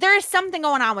 there is something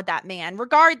going on with that man.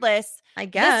 Regardless, I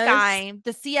guess this guy,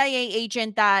 the CIA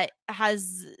agent that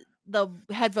has the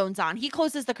headphones on, he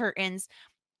closes the curtains,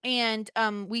 and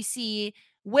we see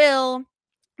Will,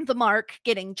 the Mark,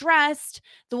 getting dressed.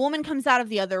 The woman comes out of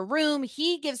the other room.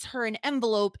 He gives her an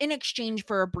envelope in exchange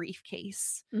for a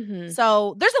briefcase.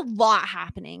 So there's a lot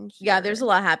happening here. Yeah, there's a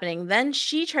lot happening. Then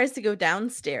she tries to go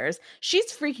downstairs.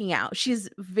 She's freaking out. She's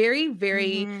very,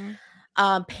 very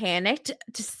panicked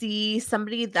to see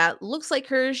somebody that looks like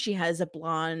her. She has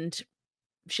blonde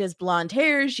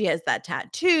hair. She has that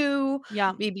tattoo.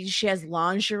 Yeah. Maybe she has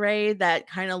lingerie that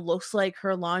kind of looks like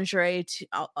her lingerie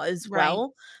as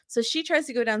well. So she tries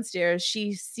to go downstairs.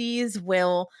 She sees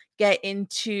Will get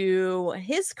into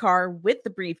his car with the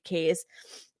briefcase,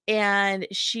 and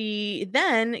she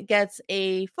then gets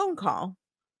a phone call.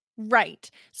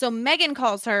 Right. So Megan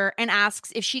calls her and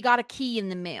asks if she got a key in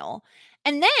the mail.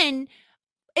 And then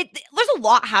there's a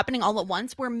lot happening all at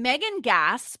once where Megan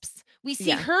gasps. We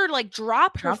see her like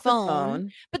drop her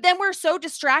phone, but then we're so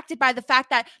distracted by the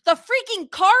fact that the freaking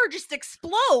car just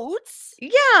explodes.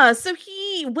 Yeah, so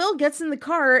Will gets in the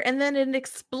car and then it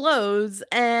explodes,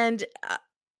 and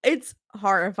it's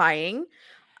horrifying.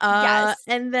 Yes.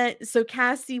 And then so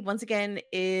Cassie once again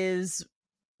is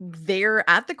there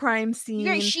at the crime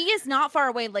scene. She is not far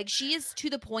away. Like she is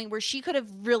to the point where she could have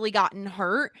really gotten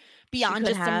hurt beyond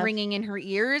just some ringing in her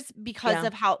ears because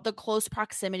of how the close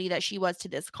proximity that she was to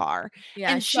this car.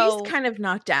 Yeah, and she's kind of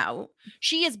knocked out.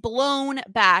 She is blown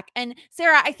back. And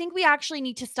Sarah, I think we actually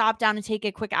need to stop down and take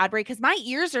a quick ad break because my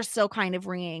ears are still kind of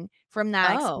ringing from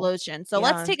that explosion. So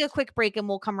let's take a quick break and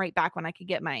we'll come right back when I could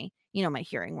get my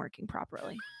hearing working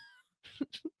properly.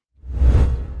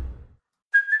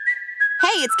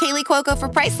 Hey, it's Kaylee Cuoco for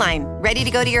Priceline. Ready to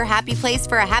go to your happy place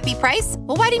for a happy price?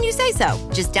 Well, why didn't you say so?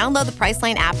 Just download the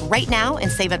Priceline app right now and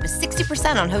save up to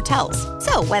 60% on hotels.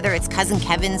 So whether it's Cousin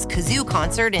Kevin's Kazoo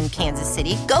Concert in Kansas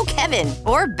City, go Kevin,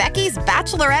 or Becky's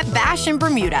Bachelorette Bash in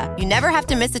Bermuda, you never have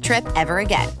to miss a trip ever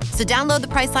again. So download the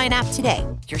Priceline app today.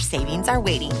 Your savings are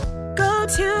waiting. Go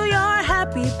to your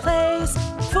happy place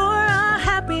for a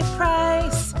happy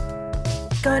price.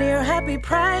 Go to your happy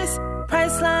price,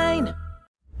 Priceline.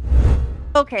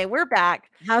 Okay, we're back.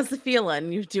 How's the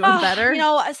feeling? You doing better?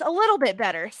 It's a little bit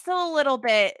better. Still a little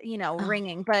bit, Oh,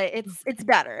 ringing, but it's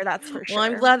better, that's for well,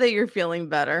 I'm sure. glad that you're feeling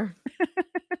better.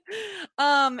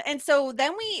 And so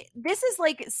then this is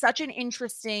like such an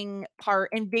interesting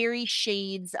part and very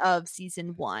shades of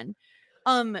season 1.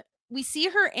 We see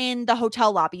her in the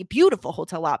hotel lobby, beautiful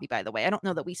hotel lobby, by the way. I don't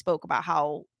know that we spoke about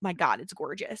how, my God, it's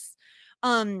gorgeous.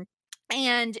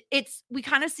 And we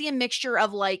kind of see a mixture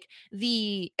of like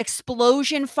the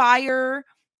explosion fire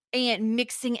and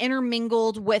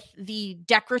intermingled with the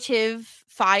decorative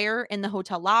fire in the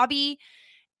hotel lobby,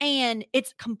 and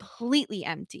it's completely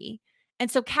empty. And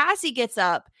so Cassie gets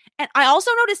up, and I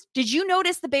also noticed, did you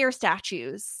notice the bear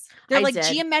statues? They're I like did.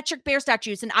 geometric bear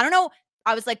statues. And I don't know,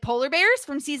 I was like, polar bears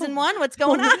from season 1? What's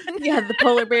going on? Yeah, the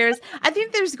polar bears. I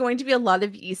think there's going to be a lot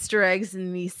of Easter eggs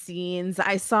in these scenes.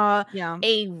 I saw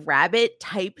a rabbit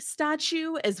type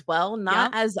statue as well,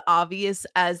 not as obvious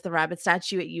as the rabbit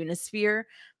statue at Unisphere,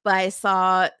 but I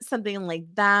saw something like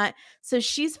that. So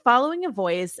she's following a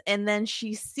voice, and then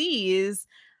she sees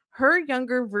her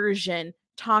younger version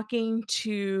talking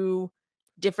to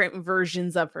different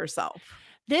versions of herself.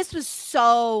 This was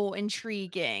so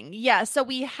intriguing. Yeah, so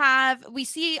we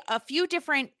see a few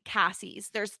different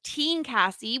Cassies. There's teen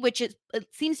Cassie, which it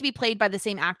seems to be played by the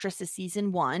same actress as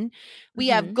season 1. We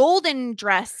have golden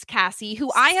dress Cassie,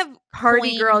 who I have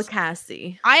Party girl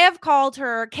Cassie. I have called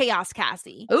her Chaos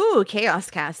Cassie. Ooh, Chaos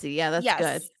Cassie. Yeah, that's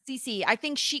good. CC. I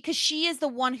think because she is the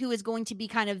one who is going to be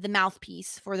kind of the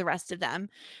mouthpiece for the rest of them.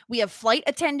 We have flight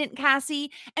attendant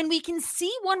Cassie, and we can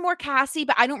see one more Cassie,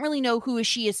 but I don't really know who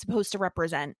she is supposed to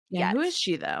represent yet. Who is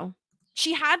she though?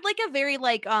 She had like a very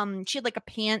she had like a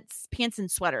pants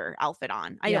and sweater outfit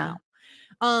on. I don't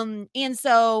know. And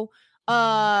so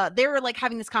they were like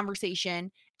having this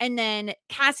conversation, and then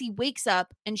Cassie wakes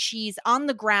up and she's on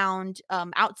the ground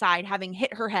outside, having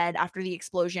hit her head after the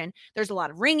explosion. There's a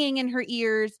lot of ringing in her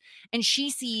ears, and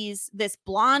she sees this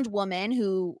blonde woman,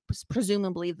 who was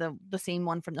presumably the same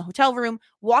one from the hotel room,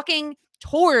 walking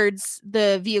towards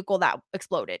the vehicle that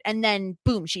exploded, and then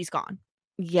boom, she's gone.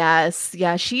 Yes.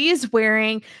 Yeah, she is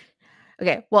wearing,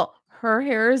 okay, well, her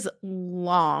hair is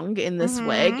long in this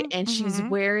wig, and she's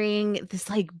wearing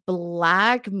this like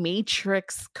black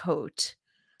matrix coat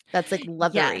that's like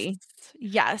leathery.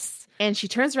 Yes. And she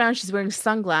turns around, she's wearing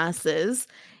sunglasses,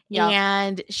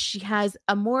 and she has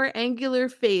a more angular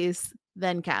face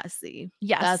than Cassie.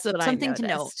 Yes, that's so what something I to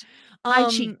note. High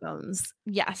cheekbones.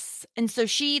 Yes. And so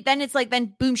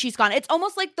then boom, she's gone. It's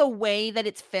almost like the way that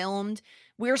it's filmed,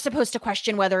 we're supposed to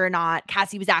question whether or not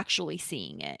Cassie was actually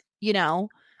seeing it,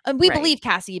 And we believe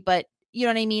Cassie, but you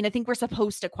know what I mean? I think we're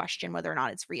supposed to question whether or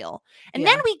not it's real. And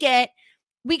then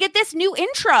we get this new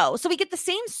intro. So we get the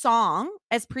same song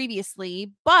as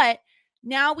previously, but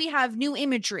now we have new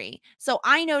imagery. So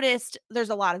I noticed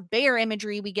there's a lot of bear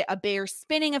imagery. We get a bear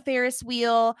spinning a Ferris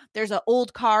wheel. There's an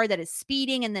old car that is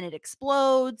speeding and then it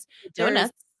explodes.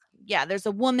 There's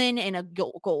a woman in a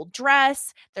gold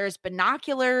dress. There's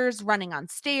binoculars running on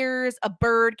stairs, a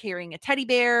bird carrying a teddy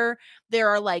bear. There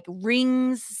are like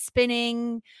rings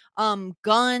spinning,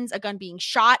 guns, a gun being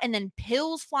shot, and then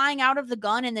pills flying out of the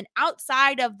gun. And then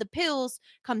outside of the pills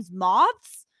comes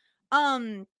moths.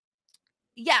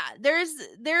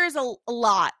 There's a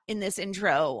lot in this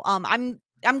intro. I'm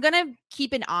gonna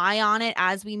keep an eye on it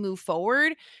as we move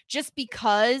forward, just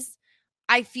because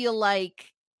I feel like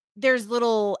there's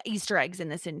little Easter eggs in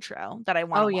this intro that I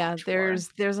want to watch.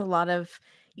 There's a lot of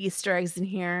Easter eggs in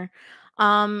here.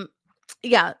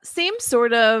 Same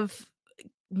sort of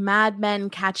Mad Men,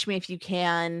 Catch Me If You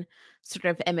Can sort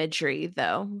of imagery,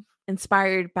 though,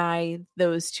 inspired by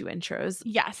those two intros.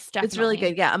 Yes, definitely. It's really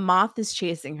good. Yeah, a moth is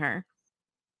chasing her.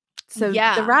 So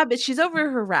the rabbit, she's over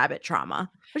her rabbit trauma,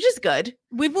 which is good.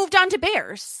 We've moved on to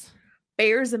bears.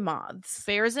 Bears and moths.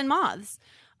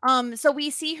 So we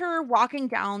see her walking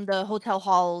down the hotel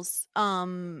halls,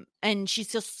 and she's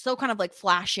just so kind of like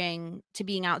flashing to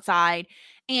being outside,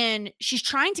 and she's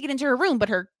trying to get into her room, but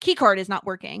her key card is not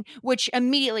working, which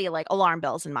immediately like alarm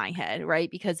bells in my head, right?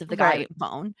 Because of the guy on the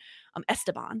phone,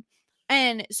 Esteban.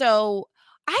 And so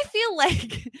I feel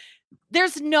like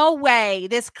there's no way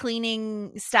this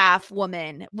cleaning staff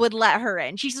woman would let her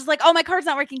in. She's just like, oh, my card's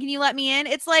not working. Can you let me in?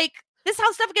 It's like, this is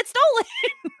how stuff gets stolen.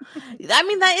 I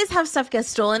mean, that is how stuff gets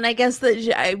stolen. I guess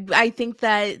that I think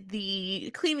that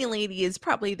the cleaning lady is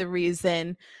probably the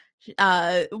reason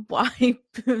why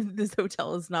this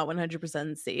hotel is not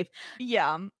 100% safe.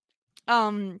 Yeah.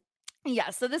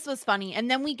 Yeah, so this was funny. And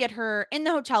then we get her in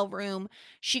the hotel room.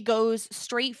 She goes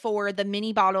straight for the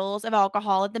mini bottles of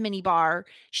alcohol at the mini bar.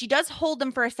 She does hold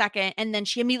them for a second and then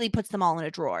she immediately puts them all in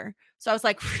a drawer. So I was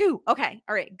like, phew, okay,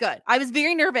 all right, good. I was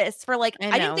very nervous for like, I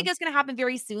I didn't think know. it was gonna happen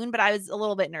very soon, but I was a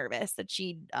little bit nervous that Yeah,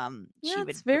 she it's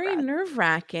would very progress.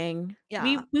 nerve-wracking.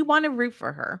 Yeah. We want to root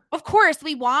for her. Of course,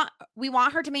 we want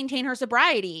her to maintain her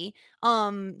sobriety.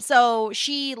 So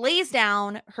she lays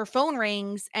down, her phone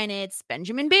rings, and it's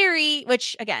Benjamin Barry,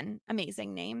 which again,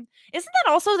 amazing name. Isn't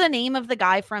that also the name of the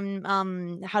guy from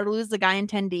How to Lose the Guy in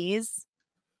 10 Days?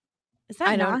 Is that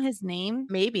I don't not his name?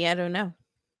 maybe, I don't know.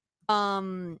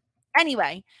 Um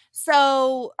anyway,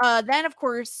 so then of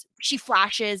course she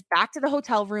flashes back to the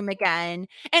hotel room again.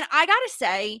 And I gotta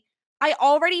say, I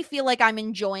already feel like I'm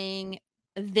enjoying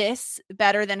this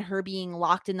better than her being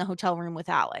locked in the hotel room with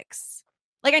Alex.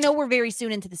 Like I know we're very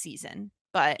soon into the season,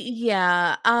 but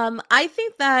Yeah, I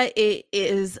think that it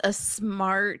is a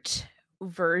smart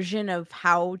version of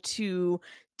how to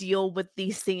deal with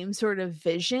these same sort of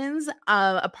visions.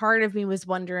 A part of me was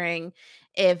wondering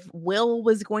if Will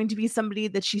was going to be somebody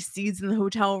that she sees in the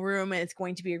hotel room and it's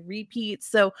going to be a repeat.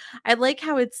 So I like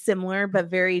how it's similar but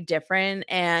very different.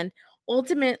 And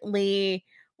ultimately,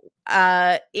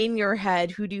 in your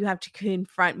head, who do you have to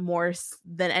confront more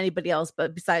than anybody else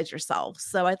but besides yourself?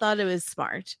 So I thought it was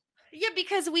smart. yeah,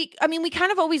 because we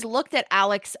kind of always looked at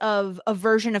Alex of a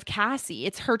version of Cassie.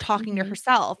 It's her talking to Mhm.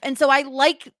 herself. And so I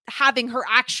like having her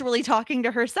actually talking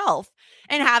to herself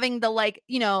and having the like,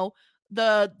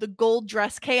 the gold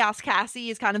dress chaos Cassie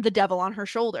is kind of the devil on her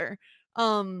shoulder.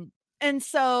 Um and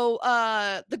so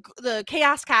the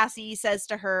chaos Cassie says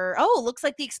to her, "Oh, looks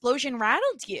like the explosion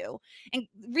rattled you." And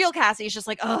real Cassie is just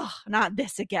like, "Oh, not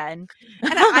this again."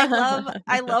 And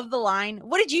I love the line.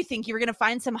 What did you think? You were gonna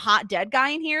find some hot dead guy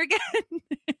in here again?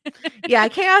 Yeah,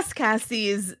 Chaos Cassie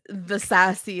is the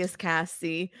sassiest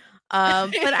Cassie.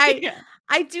 But I Yeah.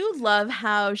 I do love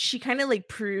how she kind of like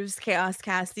proves Chaos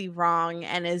Cassie wrong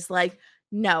and is like,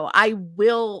 no, I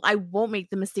won't make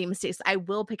the same mistakes. I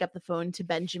will pick up the phone to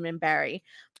Benjamin Barry.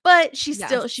 But she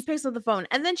Yes. picks up the phone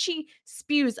and then she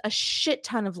spews a shit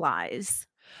ton of lies.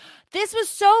 This was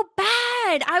so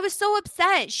bad. I was so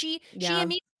upset. She Yeah.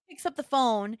 immediately picks up the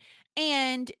phone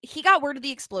and he got word of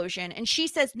the explosion and she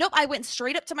says, "Nope, I went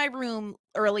straight up to my room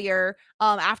earlier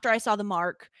after I saw the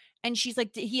mark." And she's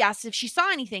like he asks if she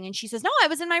saw anything and she says, "No, I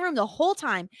was in my room the whole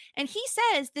time." And he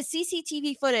says the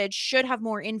CCTV footage should have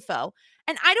more info.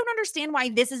 And I don't understand why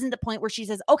this isn't the point where she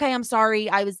says, "Okay, I'm sorry,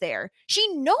 I was there." She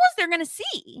knows they're going to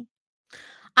see.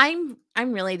 I'm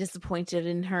really disappointed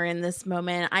in her in this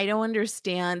moment. I don't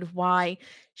understand why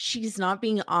she's not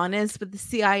being honest with the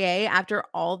CIA after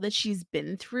all that she's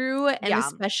been through, and Yeah.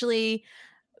 especially,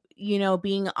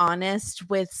 being honest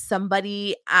with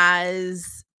somebody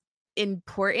as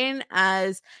important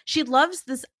as she loves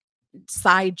this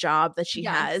side job that she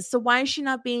has. Yes. So why is she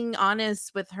not being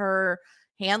honest with her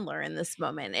handler in this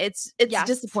moment? It's Yes.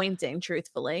 disappointing,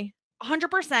 truthfully.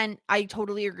 100%. I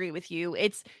totally agree with you.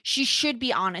 She should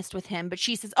be honest with him, but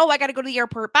she says, "Oh, I got to go to the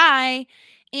airport. Bye."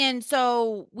 And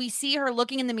so we see her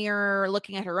looking in the mirror,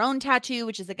 looking at her own tattoo,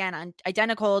 which is again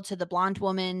identical to the blonde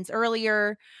woman's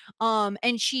earlier.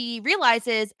 And she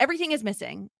realizes everything is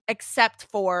missing except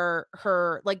for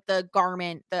her, like the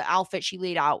garment, the outfit she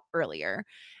laid out earlier.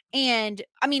 And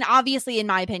I mean, obviously, in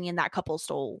my opinion, that couple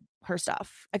stole her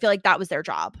stuff. I feel like that was their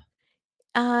job.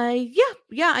 Yeah,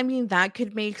 yeah, I mean, that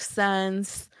could make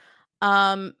sense.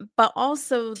 But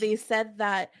also they said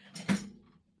that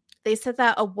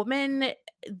a woman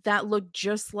that looked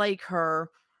just like her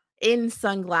in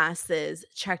sunglasses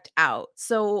checked out.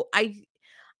 So I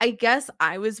guess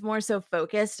I was more so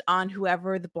focused on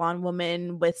whoever the blonde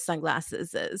woman with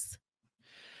sunglasses is.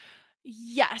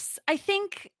 Yes, I feel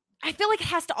like it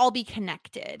has to all be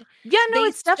connected. Yeah, no, They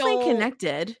it's definitely stole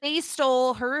connected. they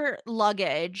stole her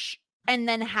luggage and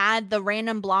then had the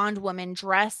random blonde woman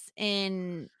dress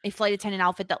in a flight attendant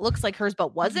outfit that looks like hers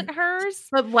but wasn't hers.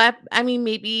 But what I mean,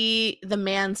 maybe the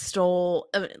man stole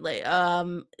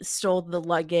the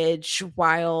luggage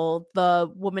while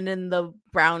the woman in the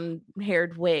brown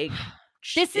haired wig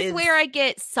This is is where I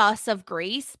get sus of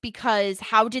Grace because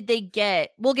how did they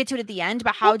get we'll get to it at the end,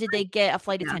 but well, how did they get a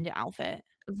flight yeah, attendant outfit?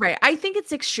 right. I think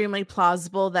it's extremely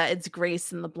plausible that it's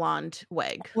Grace in the blonde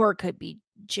wig. Or it could be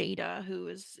Jada who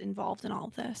is involved in all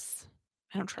of this.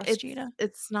 I don't trust It's Jada.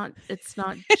 it's not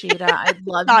Jada. I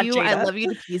love Not you. I Jada. love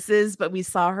you to pieces, but we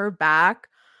saw her back.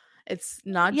 It's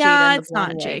not Jada Yeah, in the it's not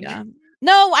blonde wig. Jada.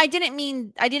 No, I didn't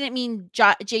mean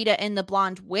Jada in the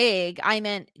blonde wig. I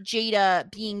meant Jada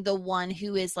being the one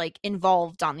who is like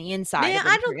involved on the inside Yeah, of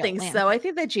I don't Imperial think so. Atlantic. I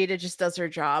think that Jada just does her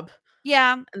job.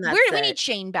 Yeah. And that's We it. need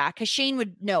Shane back because Shane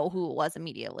would know who it was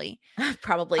immediately.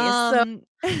 Probably.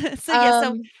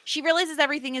 So she realizes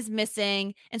everything is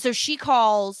missing, and so she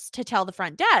calls to tell the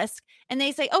front desk, and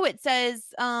they say, "Oh, it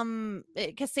says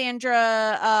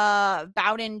Cassandra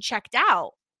Bowden checked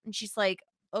out," and she's like,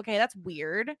 "Okay, that's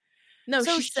weird." No,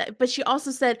 So she said, but she also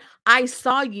said, I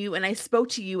saw you and I spoke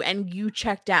to you and you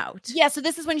checked out. yeah, so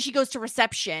this is when she goes to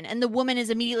reception, and the woman is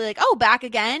immediately like, "Oh, back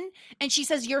again?" And she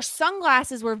says, "Your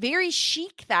sunglasses were very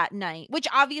chic that night," which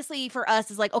obviously for us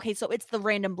is like, okay, so it's the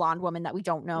random blonde woman that we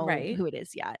don't know Right. who it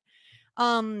is yet.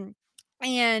 And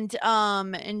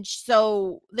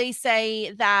so they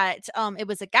say that it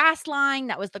was a gas line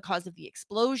that was the cause of the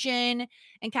explosion.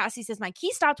 And Cassie says, "My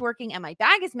key stopped working and my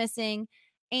bag is missing."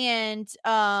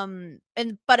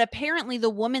 But apparently the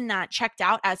woman that checked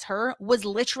out as her was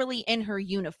literally in her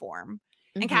uniform.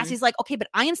 And Cassie's like, "Okay, but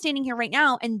I am standing here right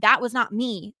now and that was not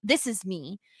me. This is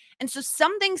me." And so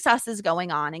something sus is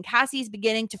going on, and Cassie's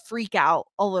beginning to freak out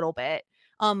a little bit.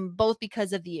 Both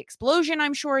because of the explosion,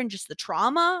 I'm sure, and just the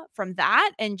trauma from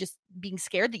that, and just being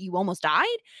scared that you almost died,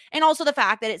 and also the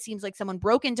fact that it seems like someone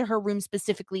broke into her room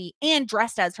specifically and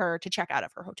dressed as her to check out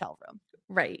of her hotel room.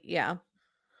 Right. Yeah.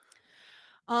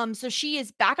 So she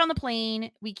is back on the plane.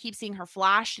 We keep seeing her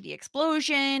flash to the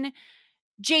explosion.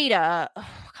 Jada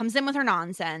comes in with her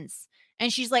nonsense,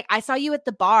 and she's like, "I saw you at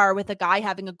the bar with a guy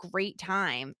having a great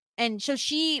time." And so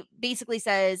she basically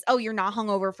says, "Oh, you're not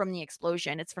hungover from the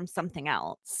explosion. It's from something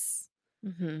else."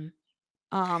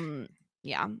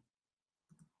 Yeah.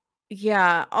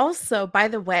 Yeah. Also, by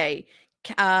the way,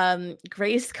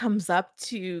 Grace comes up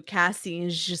to Cassie and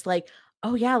is just like,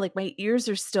 "Oh yeah, like my ears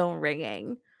are still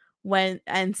ringing,"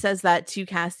 and says that to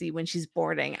Cassie when she's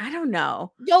boarding. I don't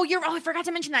know. Yo, I forgot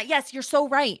to mention that. Yes, you're so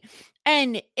right.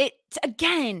 And it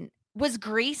again was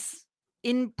Grace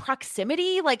in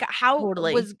proximity. Like, how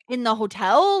Totally. was in the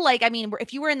hotel? Like, I mean,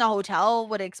 if you were in the hotel,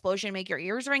 would an explosion make your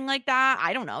ears ring like that?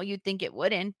 I don't know. You'd think it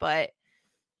wouldn't, but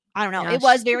I don't know. Yeah, It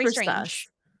was she's very super strange. sus.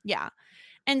 Yeah.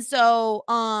 So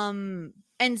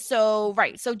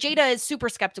Jada is super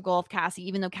skeptical of Cassie,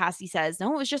 even though Cassie says,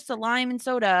 "No, it was just a lime and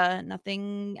soda,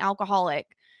 nothing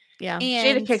alcoholic." Yeah.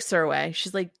 Jada And kicks her away.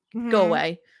 She's like, "Go Mhm.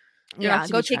 away. You're not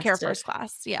to Go be take care of trusted." first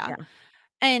class. Yeah. Yeah.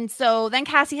 And so then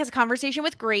Cassie has a conversation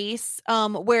with Grace,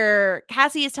 where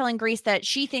Cassie is telling Grace that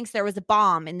she thinks there was a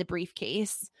bomb in the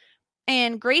briefcase.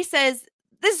 And Grace says,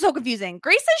 this is so confusing.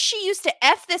 Grace says she used to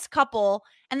F this couple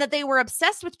and that they were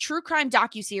obsessed with true crime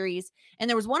docuseries. And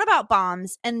there was one about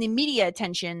bombs and the media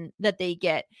attention that they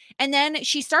get. And then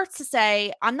she starts to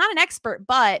say, "I'm not an expert,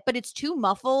 but it's too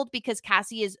muffled because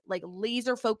Cassie is like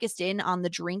laser focused in on the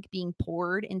drink being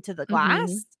poured into the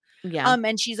glass." Yeah.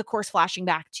 And she's of course flashing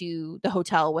back to the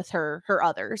hotel with her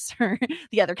others,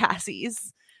 the other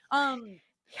Cassies.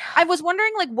 I was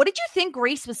wondering, like, what did you think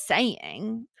Grace was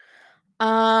saying?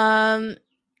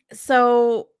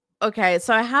 So okay,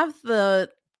 so I have the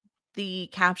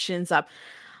captions up.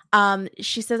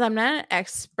 She says, "I'm not an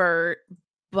expert,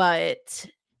 but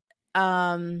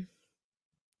hold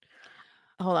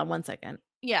on one second."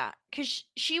 Yeah, because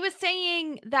she was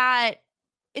saying that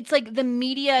it's like the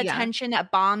media Yeah. attention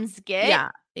that bombs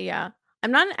get. Yeah.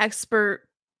 I'm not an expert,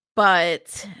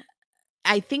 but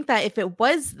I think that if it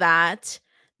was that,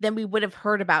 then we would have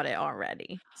heard about it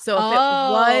already. So if it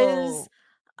was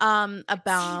a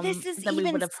bomb, then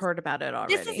we would have heard about it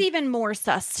already. This is even more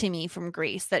sus to me from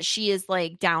Grace, that she is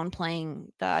like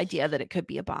downplaying the idea that it could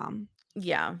be a bomb.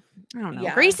 Yeah. I don't know.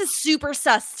 Yeah. Grace is super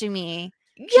sus to me.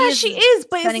 Yeah, she is,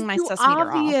 but setting it's my too sus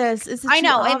meter off. obvious. Is it I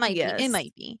know too it might be. It obvious?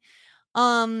 might be.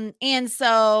 And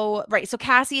so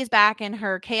Cassie is back in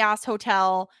her chaos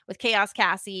hotel with Chaos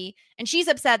Cassie, and she's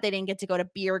upset they didn't get to go to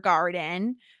Beer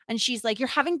Garden. And she's like, "You're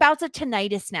having bouts of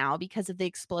tinnitus now because of the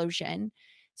explosion."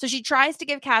 So she tries to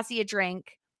give Cassie a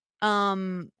drink.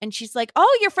 And she's like,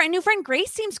 "Oh, your new friend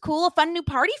Grace seems cool, a fun new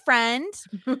party friend."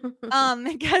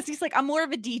 And Cassie's like, "I'm more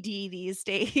of a DD these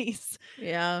days."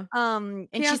 Yeah. And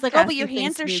Chaos she's like, "Oh, but Cassie your thinks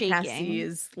hands are new shaking." Cassie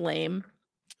is lame.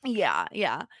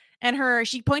 Yeah. And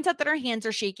she points out that her hands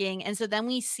are shaking. And so then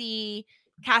we see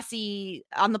Cassie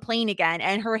on the plane again,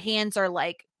 and her hands are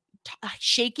like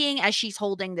shaking as she's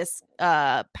holding this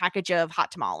package of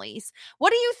hot tamales.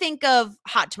 What do you think of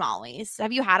hot tamales?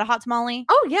 Have you had a hot tamale?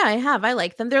 Oh yeah, I have. I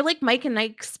like them. They're like Mike and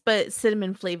Ike's, but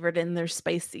cinnamon flavored, and they're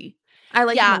spicy. I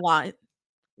like them a lot.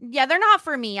 Yeah, they're not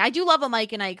for me. I do love a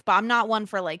Mike and Ike, but I'm not one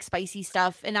for like spicy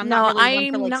stuff, and I'm not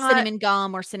really one for like cinnamon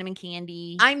gum or cinnamon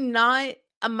candy. I'm not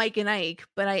a Mike and Ike,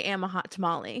 but I am a hot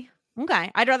tamale. Okay,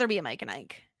 I'd rather be a Mike and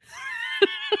Ike.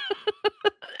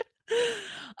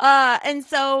 And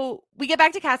so we get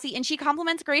back to Cassie, and she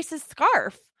compliments Grace's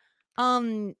scarf.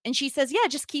 And she says, "Yeah,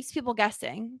 it just keeps people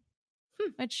guessing."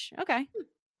 Which, okay.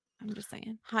 I'm just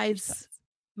saying. Hides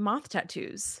moth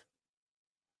tattoos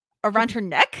Around her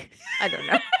neck? I don't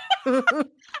know.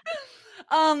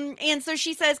 And so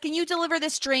she says, can you deliver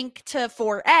this drink to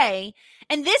 4A?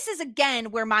 And this is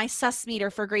again where my sus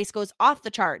meter for Grace goes off the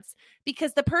charts,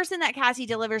 because the person that Cassie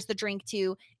delivers the drink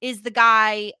to is the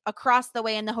guy across the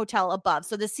way in the hotel above.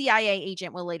 So the CIA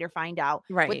agent will later find out,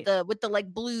 right, with the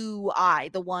like blue eye,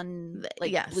 the one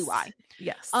like blue eye.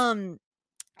 Yes.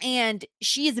 And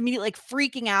she is immediately like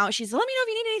freaking out. She's, let me know if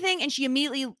you need anything. And she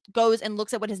immediately goes and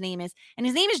looks at what his name is. And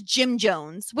his name is Jim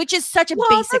Jones, which is such a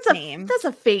basic name. That's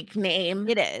a fake name.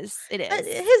 It is.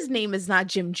 His name is not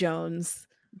Jim Jones.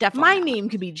 Definitely My not. name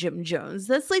could be Jim Jones.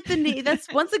 That's like the name.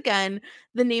 That's once again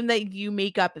the name that you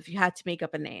make up if you had to make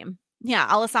up a name. Yeah,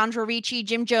 Alessandro Ricci,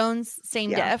 Jim Jones, same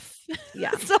diff.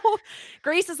 Yeah. So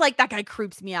Grace is like, that guy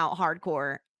creeps me out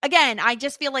hardcore. Again, I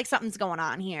just feel like something's going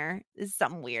on here. This is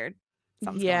something weird.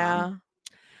 Something's going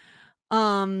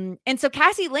on. And so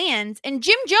Cassie lands, and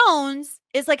Jim Jones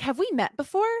is like, have we met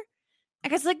before?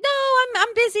 And Cassie's like, no,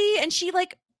 I'm busy. And she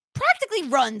like practically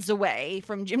runs away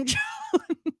from Jim Jones.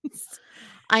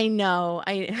 I know.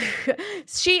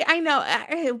 I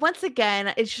know. Once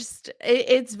again, it's just,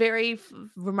 it's very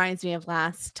reminds me of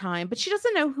last time, but she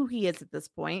doesn't know who he is at this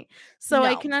point. So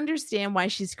I can understand why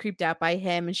she's creeped out by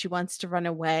him and she wants to run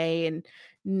away and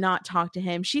not talk to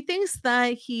him. She thinks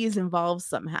that he's involved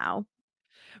somehow.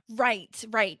 Right.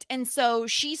 And so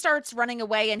she starts running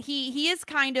away, and he is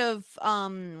kind of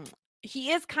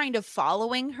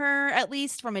following her, at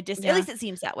least from a distance. At least it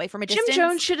seems that way from a distance. Jim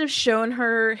Jones should have shown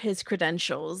her his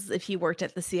credentials if he worked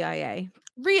at the CIA.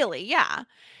 Really, yeah.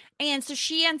 And so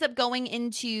she ends up going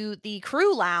into the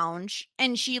crew lounge,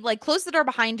 and she like closed the door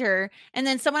behind her, and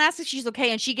then someone asks if she's okay,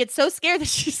 and she gets so scared that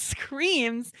she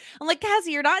screams. I'm like,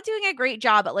 Cassie, you're not doing a great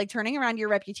job at like turning around your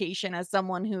reputation as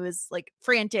someone who is like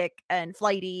frantic and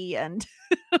flighty and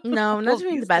no, not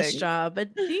doing the best job, but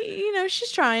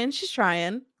she's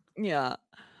trying. Yeah.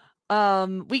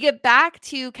 We get back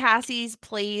to Cassie's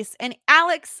place, and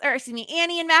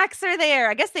Annie and Max are there.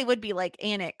 I guess they would be like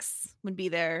Annex would be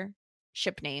their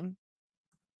ship name.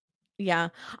 Yeah.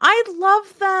 I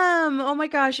love them. Oh my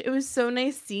gosh, it was so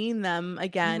nice seeing them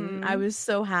again. I was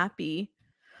so happy.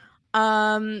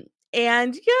 And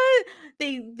yeah,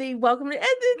 they welcomed it,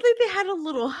 and they had a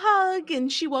little hug, and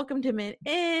she welcomed him in,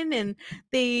 and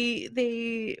they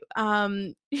they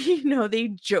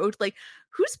joked like,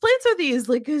 whose plants are these?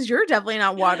 Like, because you're definitely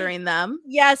not watering them.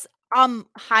 Yes.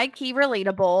 High key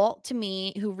relatable to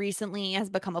me, who recently has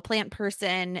become a plant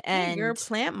person, and you're a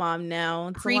plant mom now.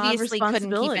 It's previously couldn't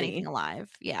keep anything alive.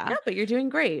 Yeah, but you're doing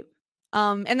great.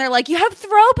 And they're like, you have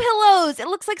throw pillows. It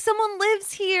looks like someone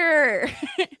lives here.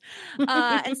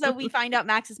 And so we find out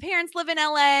Max's parents live in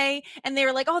LA, and they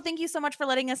were like, oh, thank you so much for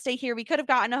letting us stay here. We could have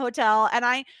gotten a hotel. And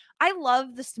I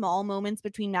love the small moments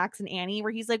between Max and Annie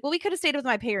where he's like, well, we could have stayed with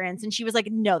my parents. And she was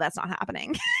like, no, that's not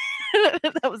happening.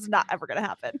 That was not ever going to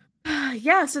happen.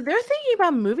 Yeah. So they're thinking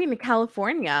about moving to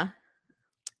California.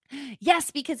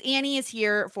 Yes, because Annie is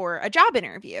here for a job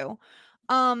interview.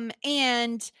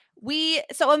 And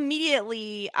so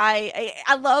immediately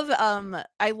I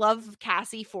love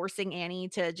Cassie forcing Annie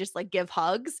to just like give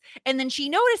hugs, and then she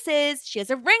notices she has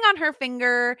a ring on her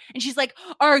finger, and she's like,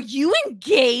 are you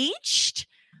engaged?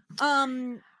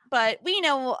 But we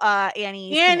know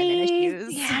Annie's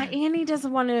issues. Yeah, Annie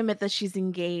doesn't want to admit that she's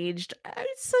engaged.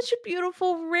 It's such a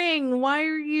beautiful ring. Why?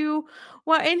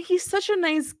 And he's such a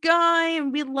nice guy,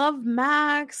 and we love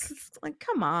Max. It's like,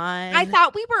 come on. I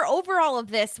thought we were over all of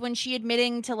this when she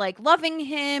admitting to like loving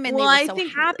him, and they were so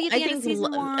happy at the end of season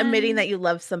 1. Admitting that you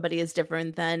love somebody is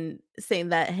different than saying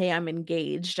that, hey, I'm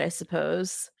engaged, I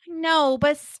suppose. No,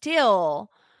 but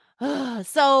still.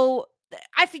 So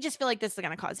I just feel like this is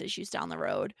going to cause issues down the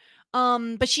road.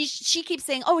 But she keeps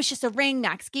saying, oh, it's just a ring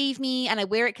Max gave me, and I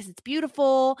wear it because it's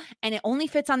beautiful, and it only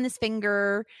fits on this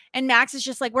finger. And Max is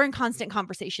just like, we're in constant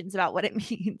conversations about what it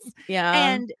means. Yeah.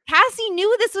 And Cassie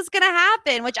knew this was going to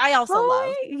happen, which I also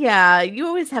love. Yeah. You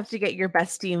always have to get your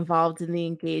bestie involved in the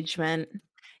engagement.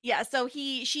 Yeah. So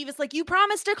she was like, you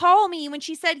promised to call me when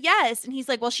she said yes. And he's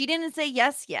like, well, she didn't say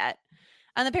yes yet.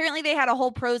 And apparently they had a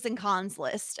whole pros and cons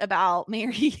list about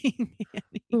marrying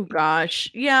Annie. Oh gosh.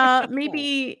 Yeah,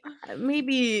 maybe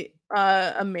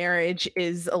a marriage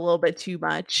is a little bit too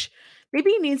much.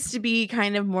 Maybe it needs to be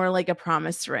kind of more like a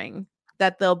promise ring,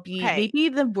 that they'll be maybe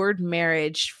the word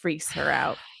marriage freaks her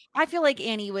out. I feel like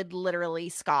Annie would literally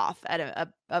scoff at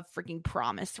a freaking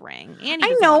promise ring. Annie,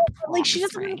 I know, but like she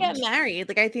doesn't want to get married.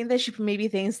 Like I think that she maybe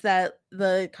thinks that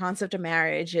the concept of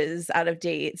marriage is out of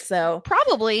date. So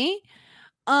probably.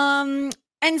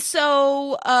 And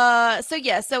so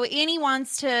Annie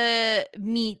wants to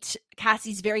meet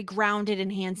Cassie's very grounded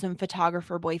and handsome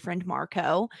photographer boyfriend,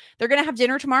 Marco. They're going to have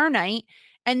dinner tomorrow night.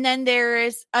 And then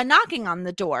there's a knocking on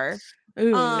the door.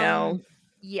 Ooh, no.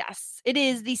 Yes, it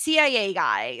is the CIA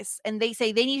guys. And they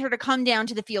say they need her to come down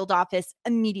to the field office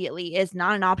immediately. It's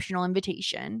not an optional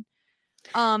invitation.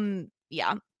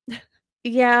 Yeah.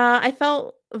 Yeah, I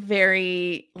felt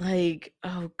very like,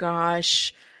 oh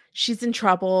gosh, she's in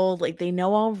trouble. Like they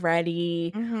know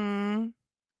already. Mm-hmm.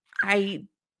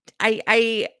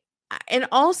 I and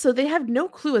also they have no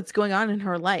clue what's going on in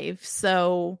her life.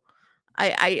 So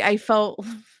I felt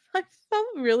I felt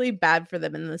really bad for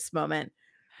them in this moment.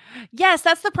 Yes,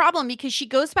 that's the problem because she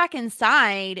goes back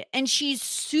inside and she's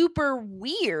super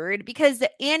weird because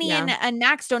Annie and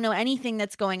Max don't know anything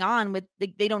that's going on with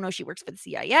they don't know she works for the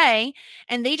CIA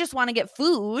and they just want to get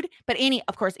food. But Annie,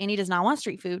 of course, Annie does not want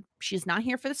street food. She's not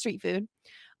here for the street food.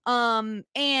 Cassie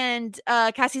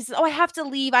says, "Oh, I have to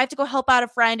leave. I have to go help out a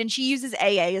friend." And she uses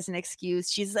AA as an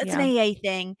excuse. She's it's an AA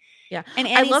thing. Yeah. And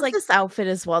I Annie's love like, this outfit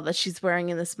as well that she's wearing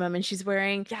in this moment. She's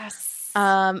wearing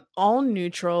all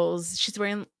neutrals. She's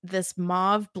wearing this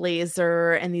mauve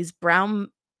blazer and these brown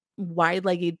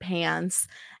wide-legged pants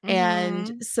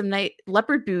and some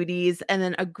leopard booties and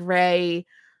then a gray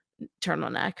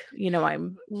turtleneck. You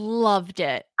know, loved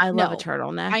it. I love a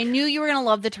turtleneck. I knew you were gonna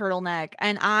love the turtleneck.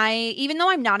 And even though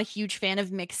I'm not a huge fan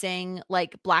of mixing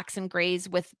like blacks and grays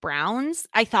with browns,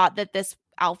 I thought that this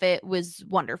outfit was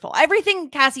wonderful. Everything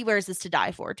Cassie wears is to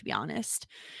die for, to be honest.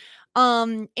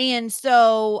 And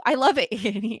so I love it.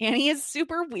 Annie is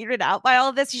super weirded out by all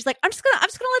of this. She's like, I'm just gonna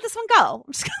let this one go.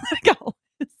 I'm just gonna let it go.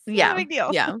 Yeah. No big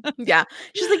deal. Yeah.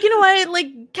 She's like, you know what?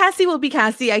 Like Cassie will be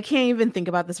Cassie. I can't even think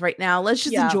about this right now. Let's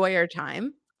just enjoy our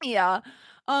time. Yeah.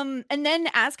 And then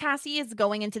as Cassie is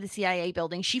going into the CIA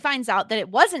building, she finds out that it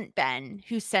wasn't Ben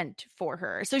who sent for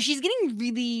her. So she's getting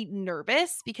really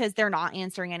nervous because they're not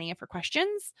answering any of her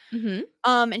questions. Mm-hmm.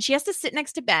 And she has to sit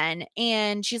next to Ben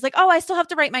and she's like, "Oh, I still have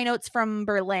to write my notes from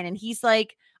Berlin." And he's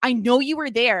like, "I know you were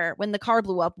there when the car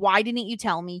blew up. Why didn't you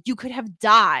tell me? You could have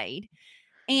died."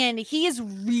 And he is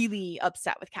really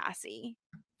upset with Cassie.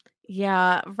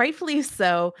 Yeah, rightfully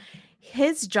so.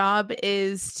 His job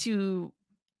is to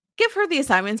give her the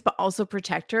assignments, but also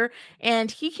protect her.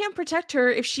 And he can't protect her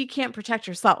if she can't protect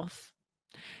herself.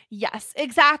 Yes,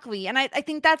 exactly. And I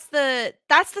think that's the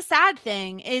sad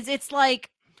thing is it's like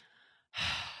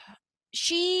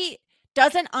she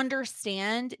doesn't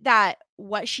understand that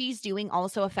what she's doing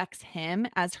also affects him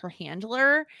as her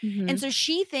handler. Mm-hmm. And so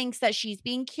she thinks that she's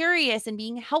being curious and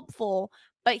being helpful,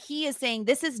 but he is saying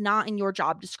this is not in your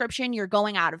job description. You're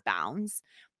going out of bounds.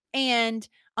 And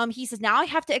he says, "Now I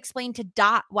have to explain to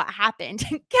Dot what happened."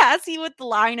 And Cassie with the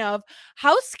line of,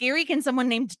 "How scary can someone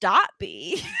named Dot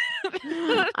be?"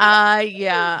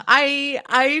 Yeah.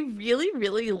 I really,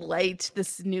 really liked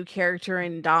this new character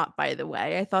in Dot, by the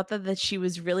way. I thought that she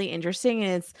was really interesting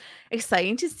and it's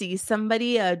exciting to see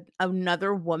somebody,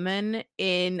 another woman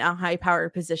in a high power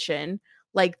position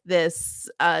like this,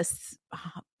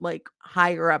 like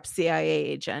higher up CIA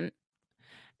agent.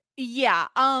 Yeah.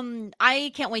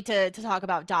 I can't wait to talk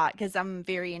about Dot because I'm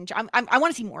very I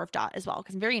want to see more of Dot as well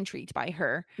because I'm very intrigued by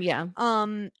her. Yeah.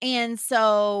 And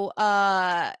so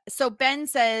Ben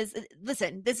says,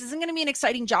 "Listen, this isn't going to be an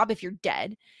exciting job if you're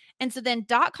dead." And so then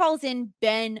Dot calls in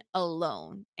Ben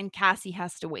alone and Cassie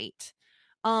has to wait.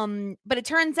 But it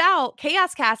turns out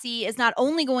Chaos Cassie is not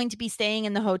only going to be staying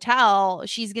in the hotel,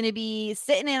 she's going to be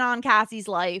sitting in on Cassie's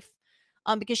life.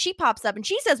 Because she pops up and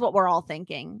she says what we're all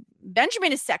thinking.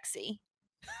 Benjamin is sexy.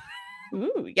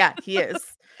 Ooh, yeah, he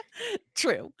is.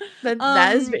 True. That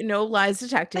is no lies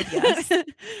detected, yes.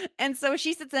 And so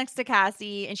she sits next to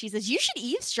Cassie and she says, "You should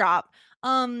eavesdrop.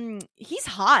 He's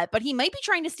hot, but he might be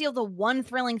trying to steal the one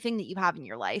thrilling thing that you have in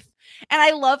your life." And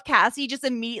I love Cassie just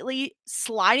immediately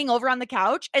sliding over on the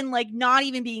couch and like not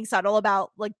even being subtle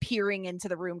about like peering into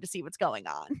the room to see what's going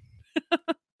on.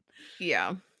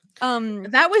 Yeah.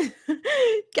 That was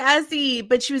Cassie,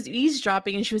 but she was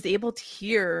eavesdropping and she was able to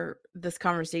hear this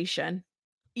conversation.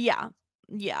 Yeah.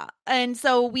 And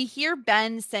so we hear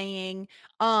Ben saying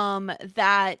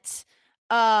that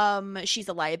she's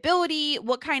a liability.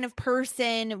 What kind of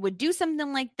person would do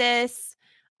something like this?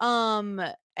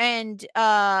 And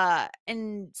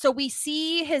so we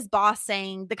see his boss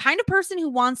saying the kind of person who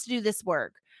wants to do this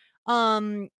work.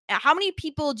 How many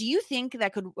people do you think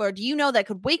that could, or do you know that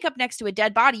could wake up next to a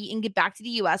dead body and get back to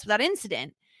the US without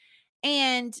incident?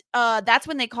 And that's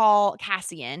when they call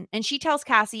Cassie in and she tells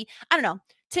Cassie, I don't know,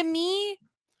 to me,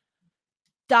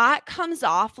 Dot comes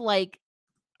off like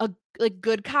a like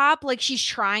good cop. Like she's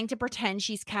trying to pretend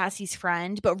she's Cassie's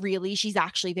friend, but really she's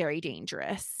actually very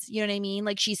dangerous. You know what I mean?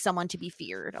 Like she's someone to be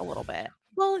feared a little bit.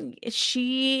 Well,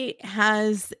 she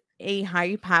has a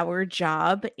high powered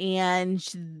job, and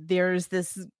there's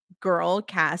this girl,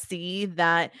 Cassie,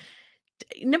 that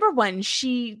number one,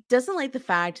 she doesn't like the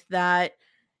fact that,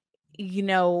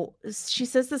 she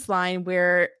says this line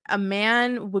where a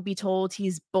man would be told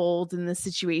he's bold in this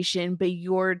situation, but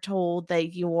you're told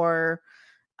that you're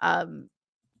um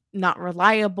not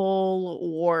reliable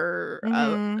or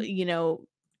Mhm.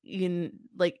 in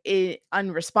like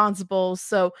unresponsible.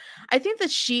 So I think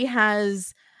that she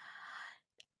has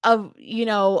a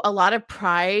lot of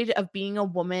pride of being a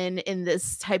woman in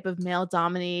this type of male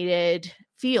dominated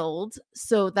field.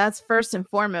 So that's first and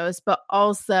foremost, but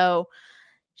also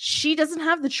she doesn't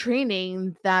have the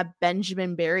training that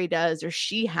Benjamin Barry does, or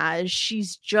she has.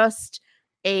 She's just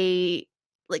a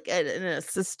like an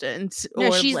assistant, No,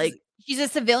 or like she's a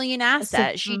civilian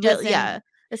asset. She yeah, doesn't.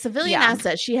 a civilian Yeah.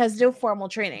 asset. She has no formal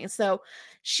training. So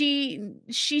she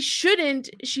shouldn't,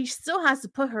 she still has to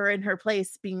put her in her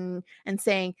place, being and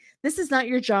saying, this is not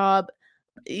your job.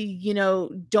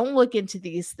 Don't look into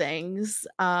these things.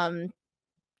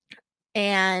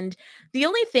 And the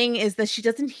only thing is that she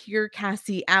doesn't hear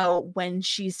Cassie out when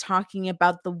she's talking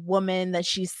about the woman that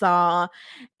she saw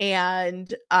and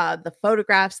the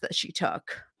photographs that she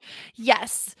took.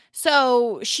 Yes.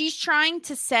 So she's trying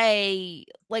to say,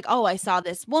 like, oh, I saw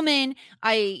this woman.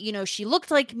 She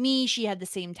looked like me. She had the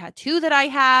same tattoo that I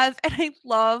have. And I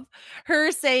love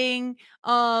her saying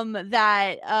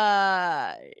that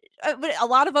but a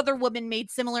lot of other women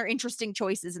made similar interesting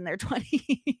choices in their 20s.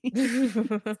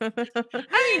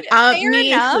 I mean, fair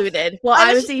Me enough. included. Well,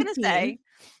 I I was was just gonna 18. say,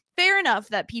 fair enough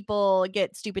that people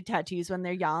get stupid tattoos when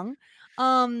they're young.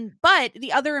 But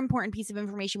the other important piece of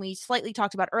information we slightly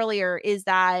talked about earlier is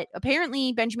that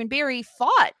apparently Benjamin Barry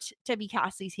fought to be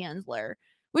Cassie's handler,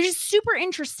 which is super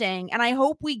interesting. And I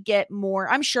hope we get more.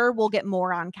 I'm sure we'll get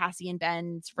more on Cassie and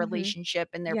Ben's relationship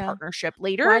and their Yeah. partnership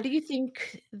later. Why do you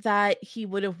think that he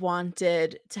would have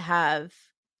wanted to have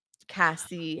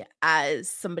Cassie as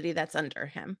somebody that's under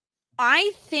him?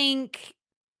 I think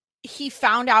he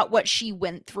found out what she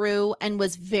went through and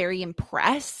was very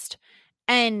impressed.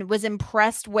 And was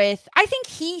impressed with, I think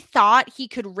he thought he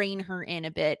could rein her in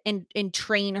a bit and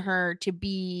train her to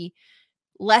be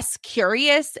less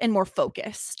curious and more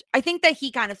focused. I think that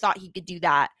he kind of thought he could do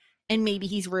that. And maybe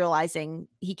he's realizing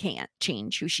he can't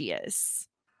change who she is.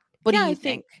 What do you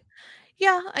think?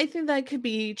 Yeah, I think that could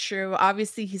be true.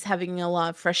 Obviously, he's having a lot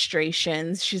of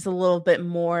frustrations. She's a little bit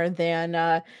more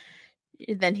than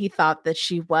he thought that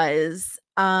she was.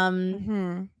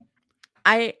 Mm-hmm.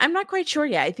 I'm not quite sure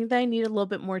yet. I think that I need a little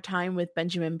bit more time with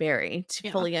Benjamin Barry to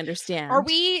fully understand. Are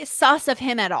we sus of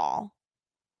him at all?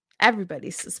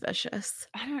 Everybody's suspicious.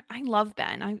 I love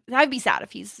Ben. I'd be sad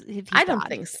if he's I don't bad.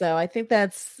 think so. I think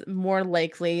that's more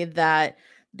likely that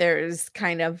there's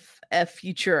kind of a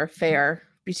future affair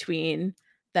between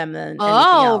them than anything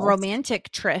else.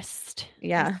 Romantic tryst.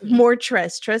 Yeah, more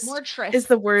tryst. More tryst is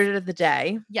the word of the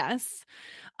day. Yes.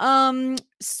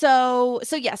 So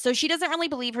she doesn't really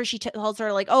believe her. She tells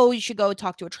her like, oh, you should go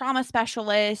talk to a trauma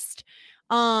specialist.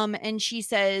 And she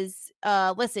says,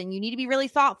 listen, you need to be really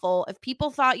thoughtful. If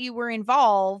people thought you were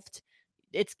involved,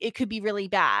 it could be really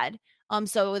bad.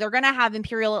 So they're going to have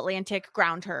Imperial Atlantic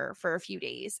ground her for a few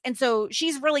days. And so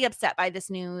she's really upset by this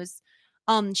news.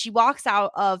 She walks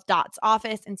out of Dot's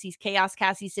office and sees Chaos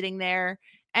Cassie sitting there.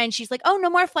 And she's like, oh, no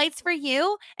more flights for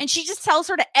you. And she just tells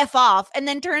her to F off and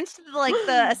then turns to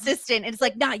the assistant. And it's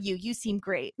like, not you. You seem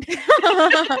great.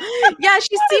 Yeah,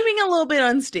 she's seeming a little bit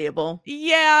unstable.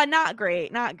 Yeah, not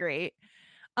great. Not great.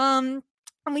 And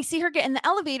we see her get in the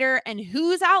elevator, and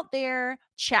who's out there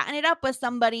chatting it up with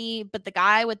somebody but the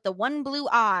guy with the one blue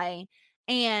eye.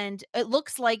 And it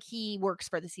looks like he works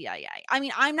for the CIA. I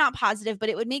mean, I'm not positive, but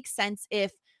it would make sense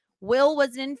if Will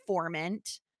was an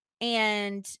informant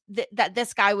and that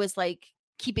this guy was like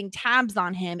keeping tabs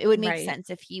on him. It would make sense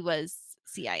if he was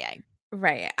CIA.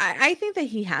 Right. I think that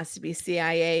he has to be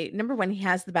CIA. Number one, he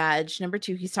has the badge. Number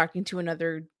two, he's talking to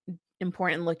another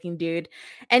important looking dude.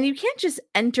 And you can't just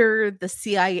enter the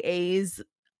CIA's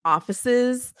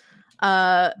offices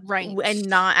right, and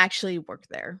not actually work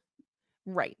there.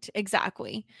 Right,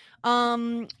 exactly.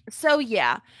 So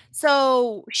yeah.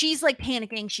 So she's like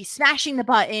panicking, she's smashing the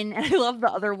button, and I love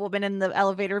the other woman in the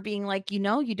elevator being like, you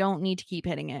don't need to keep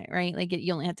hitting it, right? Like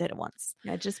you only have to hit it once.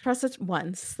 Yeah, just press it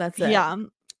once. That's it. Yeah.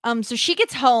 So she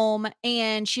gets home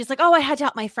and she's like, oh, I had to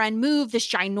help my friend move this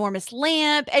ginormous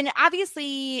lamp. And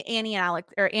obviously Annie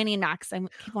and Max, I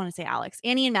keep wanting to say Alex.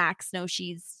 Annie and Max know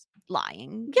she's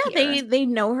lying Yeah, here. they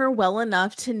know her well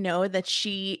enough to know that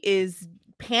she is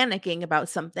panicking about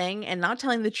something and not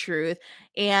telling the truth,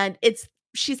 and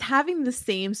she's having the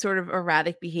same sort of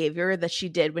erratic behavior that she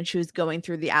did when she was going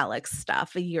through the Alex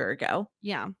stuff a year ago.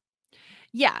 Yeah.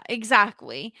 Yeah,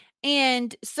 exactly.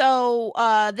 And so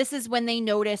this is when they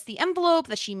notice the envelope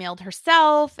that she mailed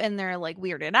herself, and they're like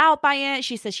weirded out by it.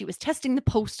 She says she was testing the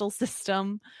postal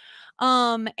system.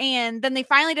 And then they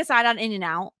finally decide on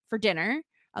In-N-Out for dinner.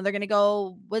 They're gonna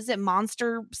go, was it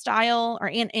monster style or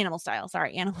animal style?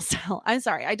 Sorry, animal style. I'm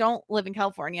sorry. I don't live in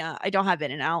California. I don't have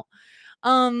In-N-Out.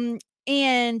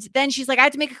 And then she's like, I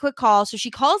have to make a quick call. So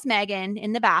she calls Megan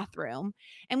in the bathroom,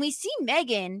 and we see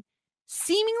Megan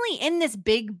seemingly in this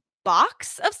big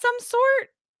box of some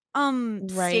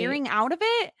sort, Right. staring out of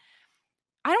it.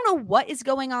 I don't know what is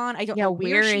going on. I don't Yeah, know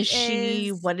where where is she she?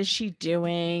 is. What is she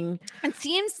doing? It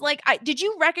seems like did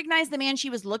you recognize the man she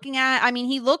was looking at? I mean,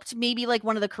 he looked maybe like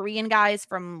one of the Korean guys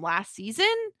from last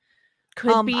season.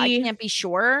 Could I be. can't be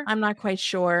sure. I'm not quite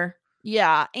sure.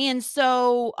 Yeah. And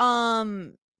so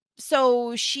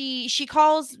so she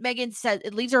calls Megan, says,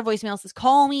 it leaves her a voicemail, says,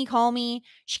 call me.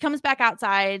 She comes back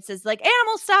outside, says like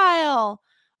animal style.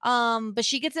 But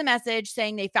she gets a message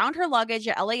saying they found her luggage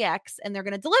at LAX and they're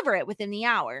gonna deliver it within the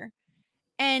hour.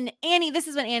 And Annie, this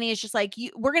is when Annie is just like,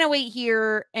 we're going to wait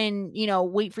here and,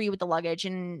 wait for you with the luggage.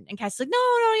 And Cassie's like,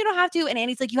 no, you don't have to. And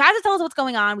Annie's like, you have to tell us what's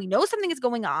going on. We know something is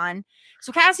going on.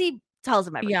 So Cassie tells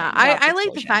him everything. Yeah, about I the like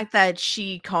the explosion. fact that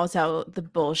she calls out the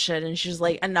bullshit and she's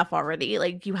like, enough already.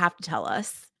 Like, you have to tell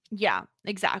us. Yeah,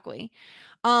 exactly.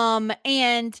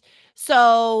 And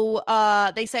so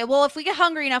they say, well, if we get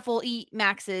hungry enough, we'll eat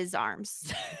Max's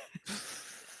arms.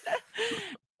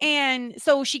 And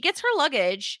so she gets her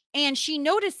luggage and she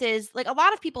notices like a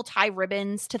lot of people tie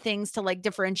ribbons to things to like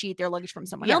differentiate their luggage from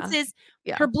someone else's.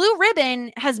 Yeah. Her blue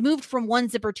ribbon has moved from one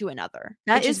zipper to another.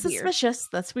 That which is suspicious. Weird.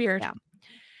 That's weird. Yeah.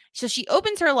 So she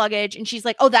opens her luggage and she's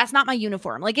like, oh, that's not my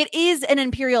uniform. Like it is an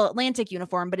Imperial Atlantic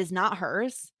uniform, but it's not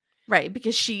hers. Right.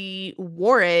 Because she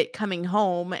wore it coming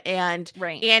home and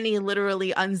right. Annie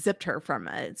literally unzipped her from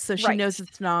it. So she knows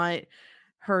it's not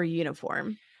her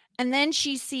uniform. And then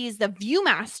she sees the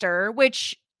Viewmaster,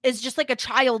 which is just like a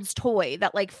child's toy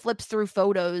that like flips through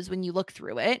photos when you look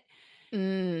through it.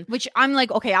 Which I'm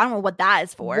like, okay, I don't know what that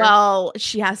is for. Well,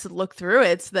 she has to look through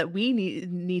it so that we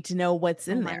need to know what's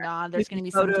in there. Oh my God, there's going to be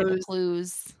some type of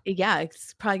clues. Yeah,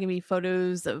 it's probably going to be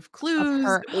photos of clues. Of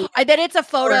her. I bet it's a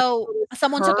photo.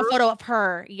 Someone took a photo of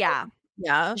her. Yeah.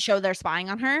 Yeah. To show they're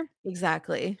spying on her.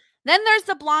 Exactly. Then there's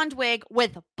the blonde wig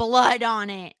with blood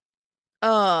on it.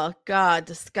 Oh, God,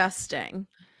 disgusting.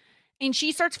 And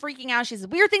she starts freaking out. She says,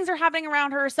 weird things are happening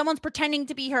around her. Someone's pretending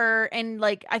to be her. And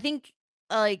like, I think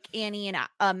like Annie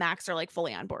and Max are like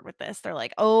fully on board with this. They're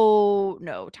like, oh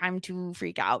no, time to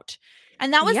freak out.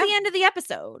 And that was the end of the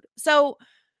episode. So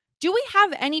do we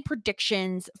have any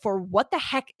predictions for what the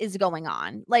heck is going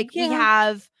on? Like we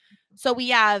have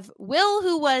Will,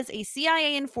 who was a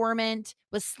CIA informant,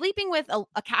 was sleeping with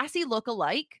a Cassie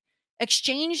lookalike,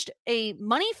 exchanged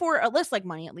money for a list like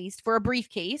money, at least for a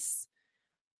briefcase.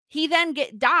 He then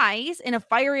dies in a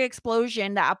fiery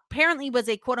explosion that apparently was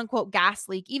a quote unquote gas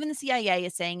leak. Even the CIA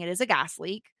is saying it is a gas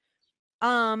leak.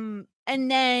 And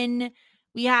then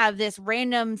we have this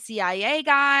random CIA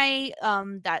guy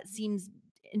that seems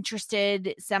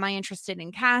semi-interested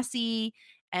in Cassie.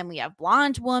 And we have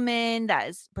blonde woman that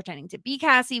is pretending to be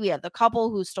Cassie. We have the couple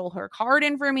who stole her card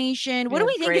information. What do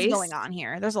we think is going on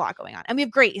here? There's a lot going on. And we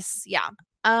have Grace. Yeah.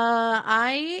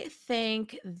 I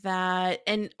think that,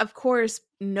 and of course,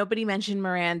 nobody mentioned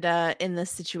Miranda in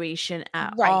this situation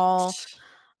at all.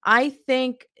 I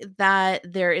think that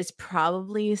there is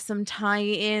probably some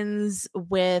tie-ins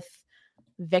with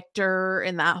Victor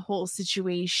in that whole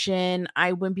situation.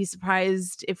 I wouldn't be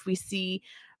surprised if we see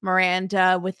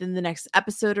Miranda within the next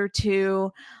episode or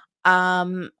two.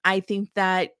 I think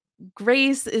that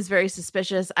Grace is very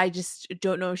suspicious. I just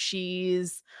don't know if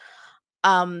she's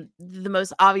the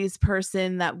most obvious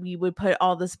person that we would put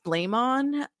all this blame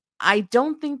on. I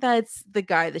don't think that's the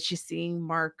guy that she's seeing,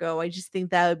 Marco. I just think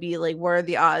that would be like, what are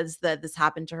the odds that this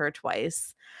happened to her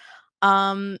twice?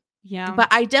 Yeah. But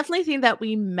I definitely think that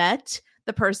we met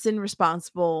the person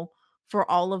responsible for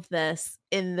all of this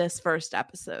in this first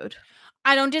episode.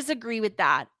 I don't disagree with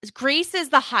that. Grace is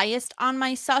the highest on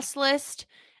my sus list.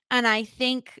 And I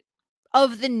think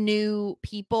of the new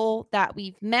people that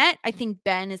we've met, I think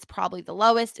Ben is probably the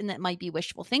lowest, and that might be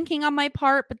wishful thinking on my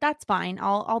part, but that's fine.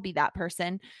 I'll be that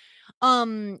person.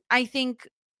 I think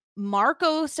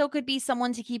Marco still could be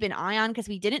someone to keep an eye on because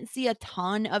we didn't see a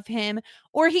ton of him,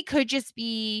 or he could just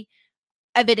be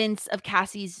evidence of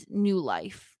Cassie's new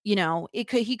life. You know,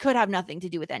 he could have nothing to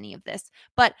do with any of this.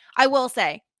 But I will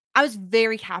say, I was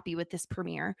very happy with this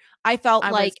premiere. I felt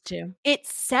I was like too. it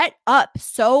set up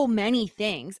so many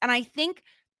things. And I think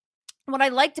what I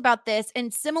liked about this,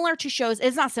 and similar to shows,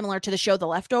 it's not similar to the show The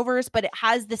Leftovers, but it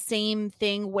has the same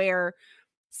thing where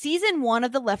season 1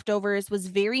 of The Leftovers was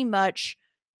very much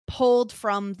pulled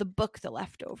from the book The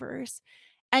Leftovers.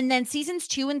 And then seasons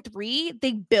 2 and 3,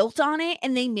 they built on it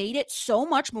and they made it so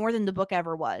much more than the book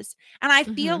ever was. And I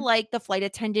feel like The Flight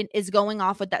Attendant is going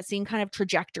off with that same kind of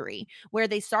trajectory where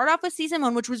they start off with season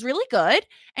 1, which was really good.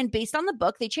 And based on the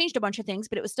book, they changed a bunch of things,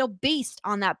 but it was still based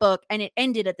on that book. And it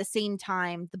ended at the same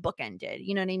time the book ended.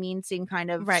 You know what I mean? Same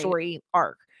kind of story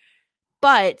arc.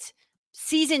 But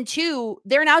season 2,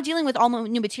 they're now dealing with all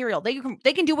new material. They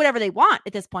can do whatever they want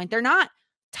at this point. They're not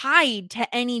tied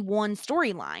to any one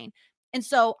storyline. And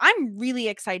so I'm really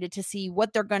excited to see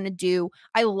what they're going to do.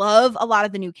 I love a lot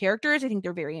of the new characters. I think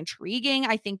they're very intriguing.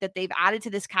 I think that they've added to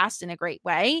this cast in a great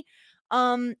way.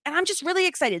 And I'm just really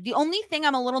excited. The only thing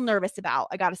I'm a little nervous about,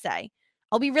 I got to say,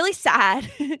 I'll be really sad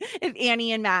if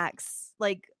Annie and Max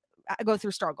like go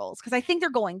through struggles, because I think they're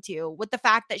going to, with the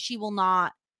fact that she will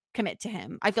not commit to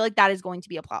him. I feel like that is going to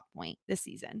be a plot point this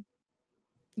season.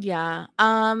 Yeah.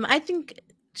 I think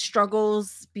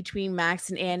struggles between Max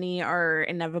and Annie are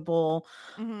inevitable,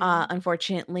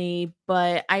 unfortunately,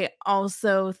 but I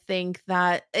also think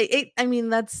that I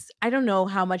don't know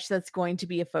how much that's going to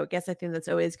be a focus. I think that's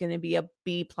always going to be a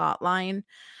B plot line,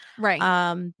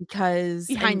 right? Because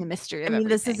behind the mystery of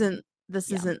this isn't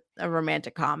a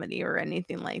romantic comedy or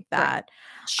anything like that.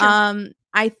 Right. Sure.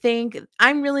 I think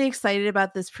I'm really excited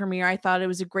about this premiere. I thought it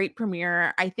was a great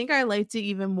premiere. I think I liked it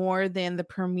even more than the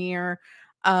premiere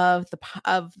of the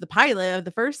pilot of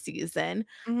the first season.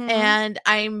 And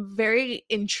I'm very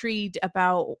intrigued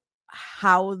about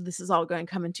how this is all going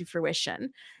to come into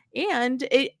fruition. And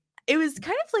it was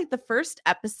kind of like the first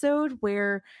episode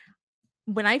where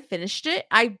when I finished it,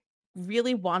 I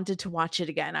really wanted to watch it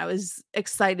again. I was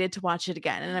excited to watch it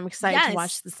again, and I'm excited to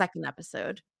watch the second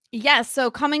episode. Yes. So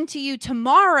coming to you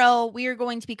tomorrow, we are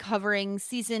going to be covering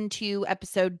season 2,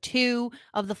 episode 2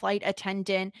 of The Flight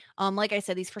Attendant. Like I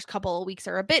said, these first couple of weeks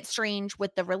are a bit strange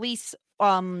with the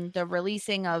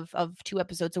releasing of 2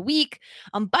 episodes a week.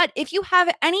 But if you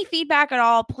have any feedback at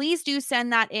all, please do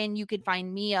send that in. You can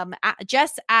find me at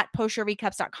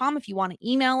jess@postshowrecaps.com if you want to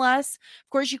email us. Of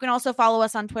course, you can also follow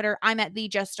us on Twitter. I'm at the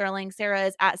Jess Sterling. Sarah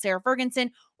is at Sarah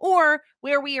Ferguson. Or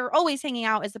where we are always hanging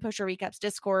out is the Post Show Recaps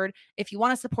Discord. If you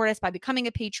want to support us by becoming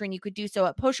a patron, you could do so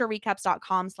at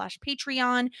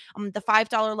postshowrecaps.com/Patreon. The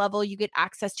 $5 level, you get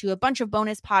access to a bunch of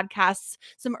bonus podcasts,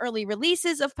 some early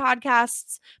releases of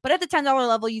podcasts. But at the $10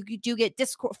 level, you do get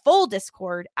full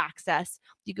Discord access.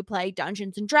 You could play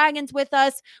Dungeons and Dragons with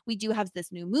us. We do have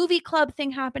this new movie club thing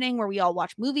happening where we all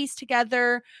watch movies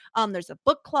together. There's a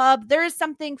book club. There is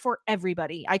something for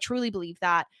everybody. I truly believe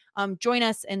that. Join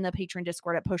us in the patron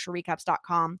Discord at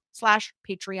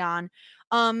postshowrecaps.com/Patreon.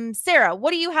 Sarah,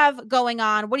 what do you have going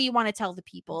on? What do you want to tell the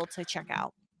people to check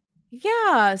out?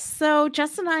 Yeah, so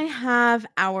Jess and I have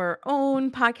our own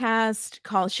podcast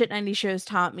called Shit 90 Shows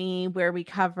Taught Me, where we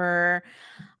cover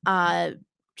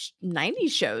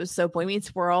 90s shows. So Boy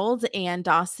Meets World and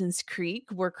Dawson's Creek.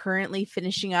 We're currently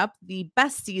finishing up the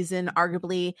best season,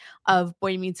 arguably, of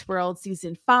Boy Meets World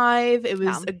season 5. It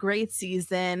was a great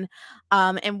season.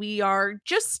 And we are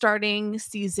just starting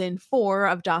season 4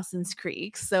 of Dawson's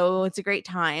Creek. So it's a great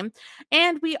time.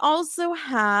 And we also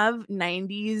have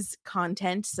 90s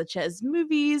content such as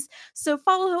movies. So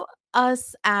follow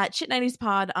us at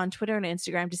Shit90spod on Twitter and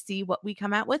Instagram to see what we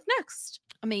come out with next.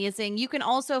 Amazing. You can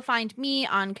also find me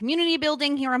on Community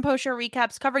Building here on Post Show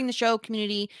Recaps, covering the show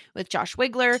Community with Josh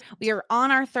Wigler. We are on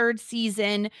our 3rd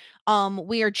season.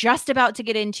 We are just about to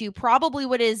get into probably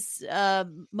what is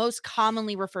most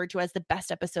commonly referred to as the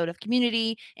best episode of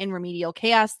Community in Remedial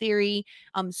Chaos Theory.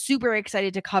 I'm super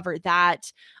excited to cover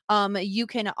that. You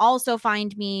can also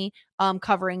find me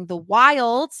covering The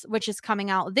Wilds, which is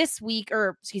coming out this week,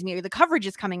 the coverage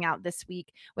is coming out this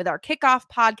week with our kickoff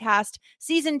podcast.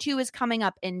 Season 2 is coming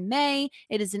up in May.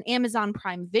 It is an Amazon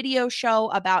Prime Video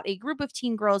show about a group of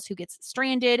teen girls who gets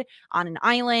stranded on an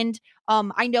island.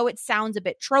 I know it sounds a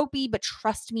bit tropey, but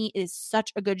trust me, it is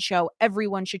such a good show.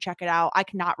 Everyone should check it out. I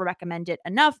cannot recommend it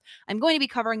enough. I'm going to be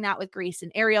covering that with Grace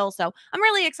and Ariel, so I'm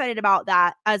really excited about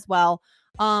that as well.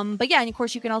 But yeah, and of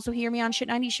course you can also hear me on Shit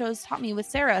 90 Shows Taught Me with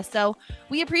Sarah. So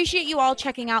we appreciate you all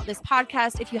checking out this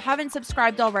podcast. If you haven't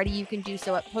subscribed already, you can do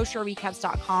so at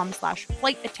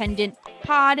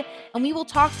postshowrecaps.com/flightattendantpod. And we will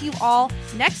talk to you all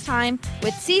next time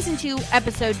with season 2,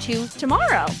 episode 2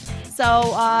 tomorrow.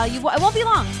 So it won't be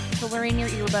long until we're in your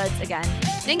earbuds again.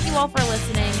 Thank you all for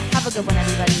listening. Have a good one,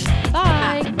 everybody.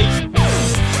 Bye.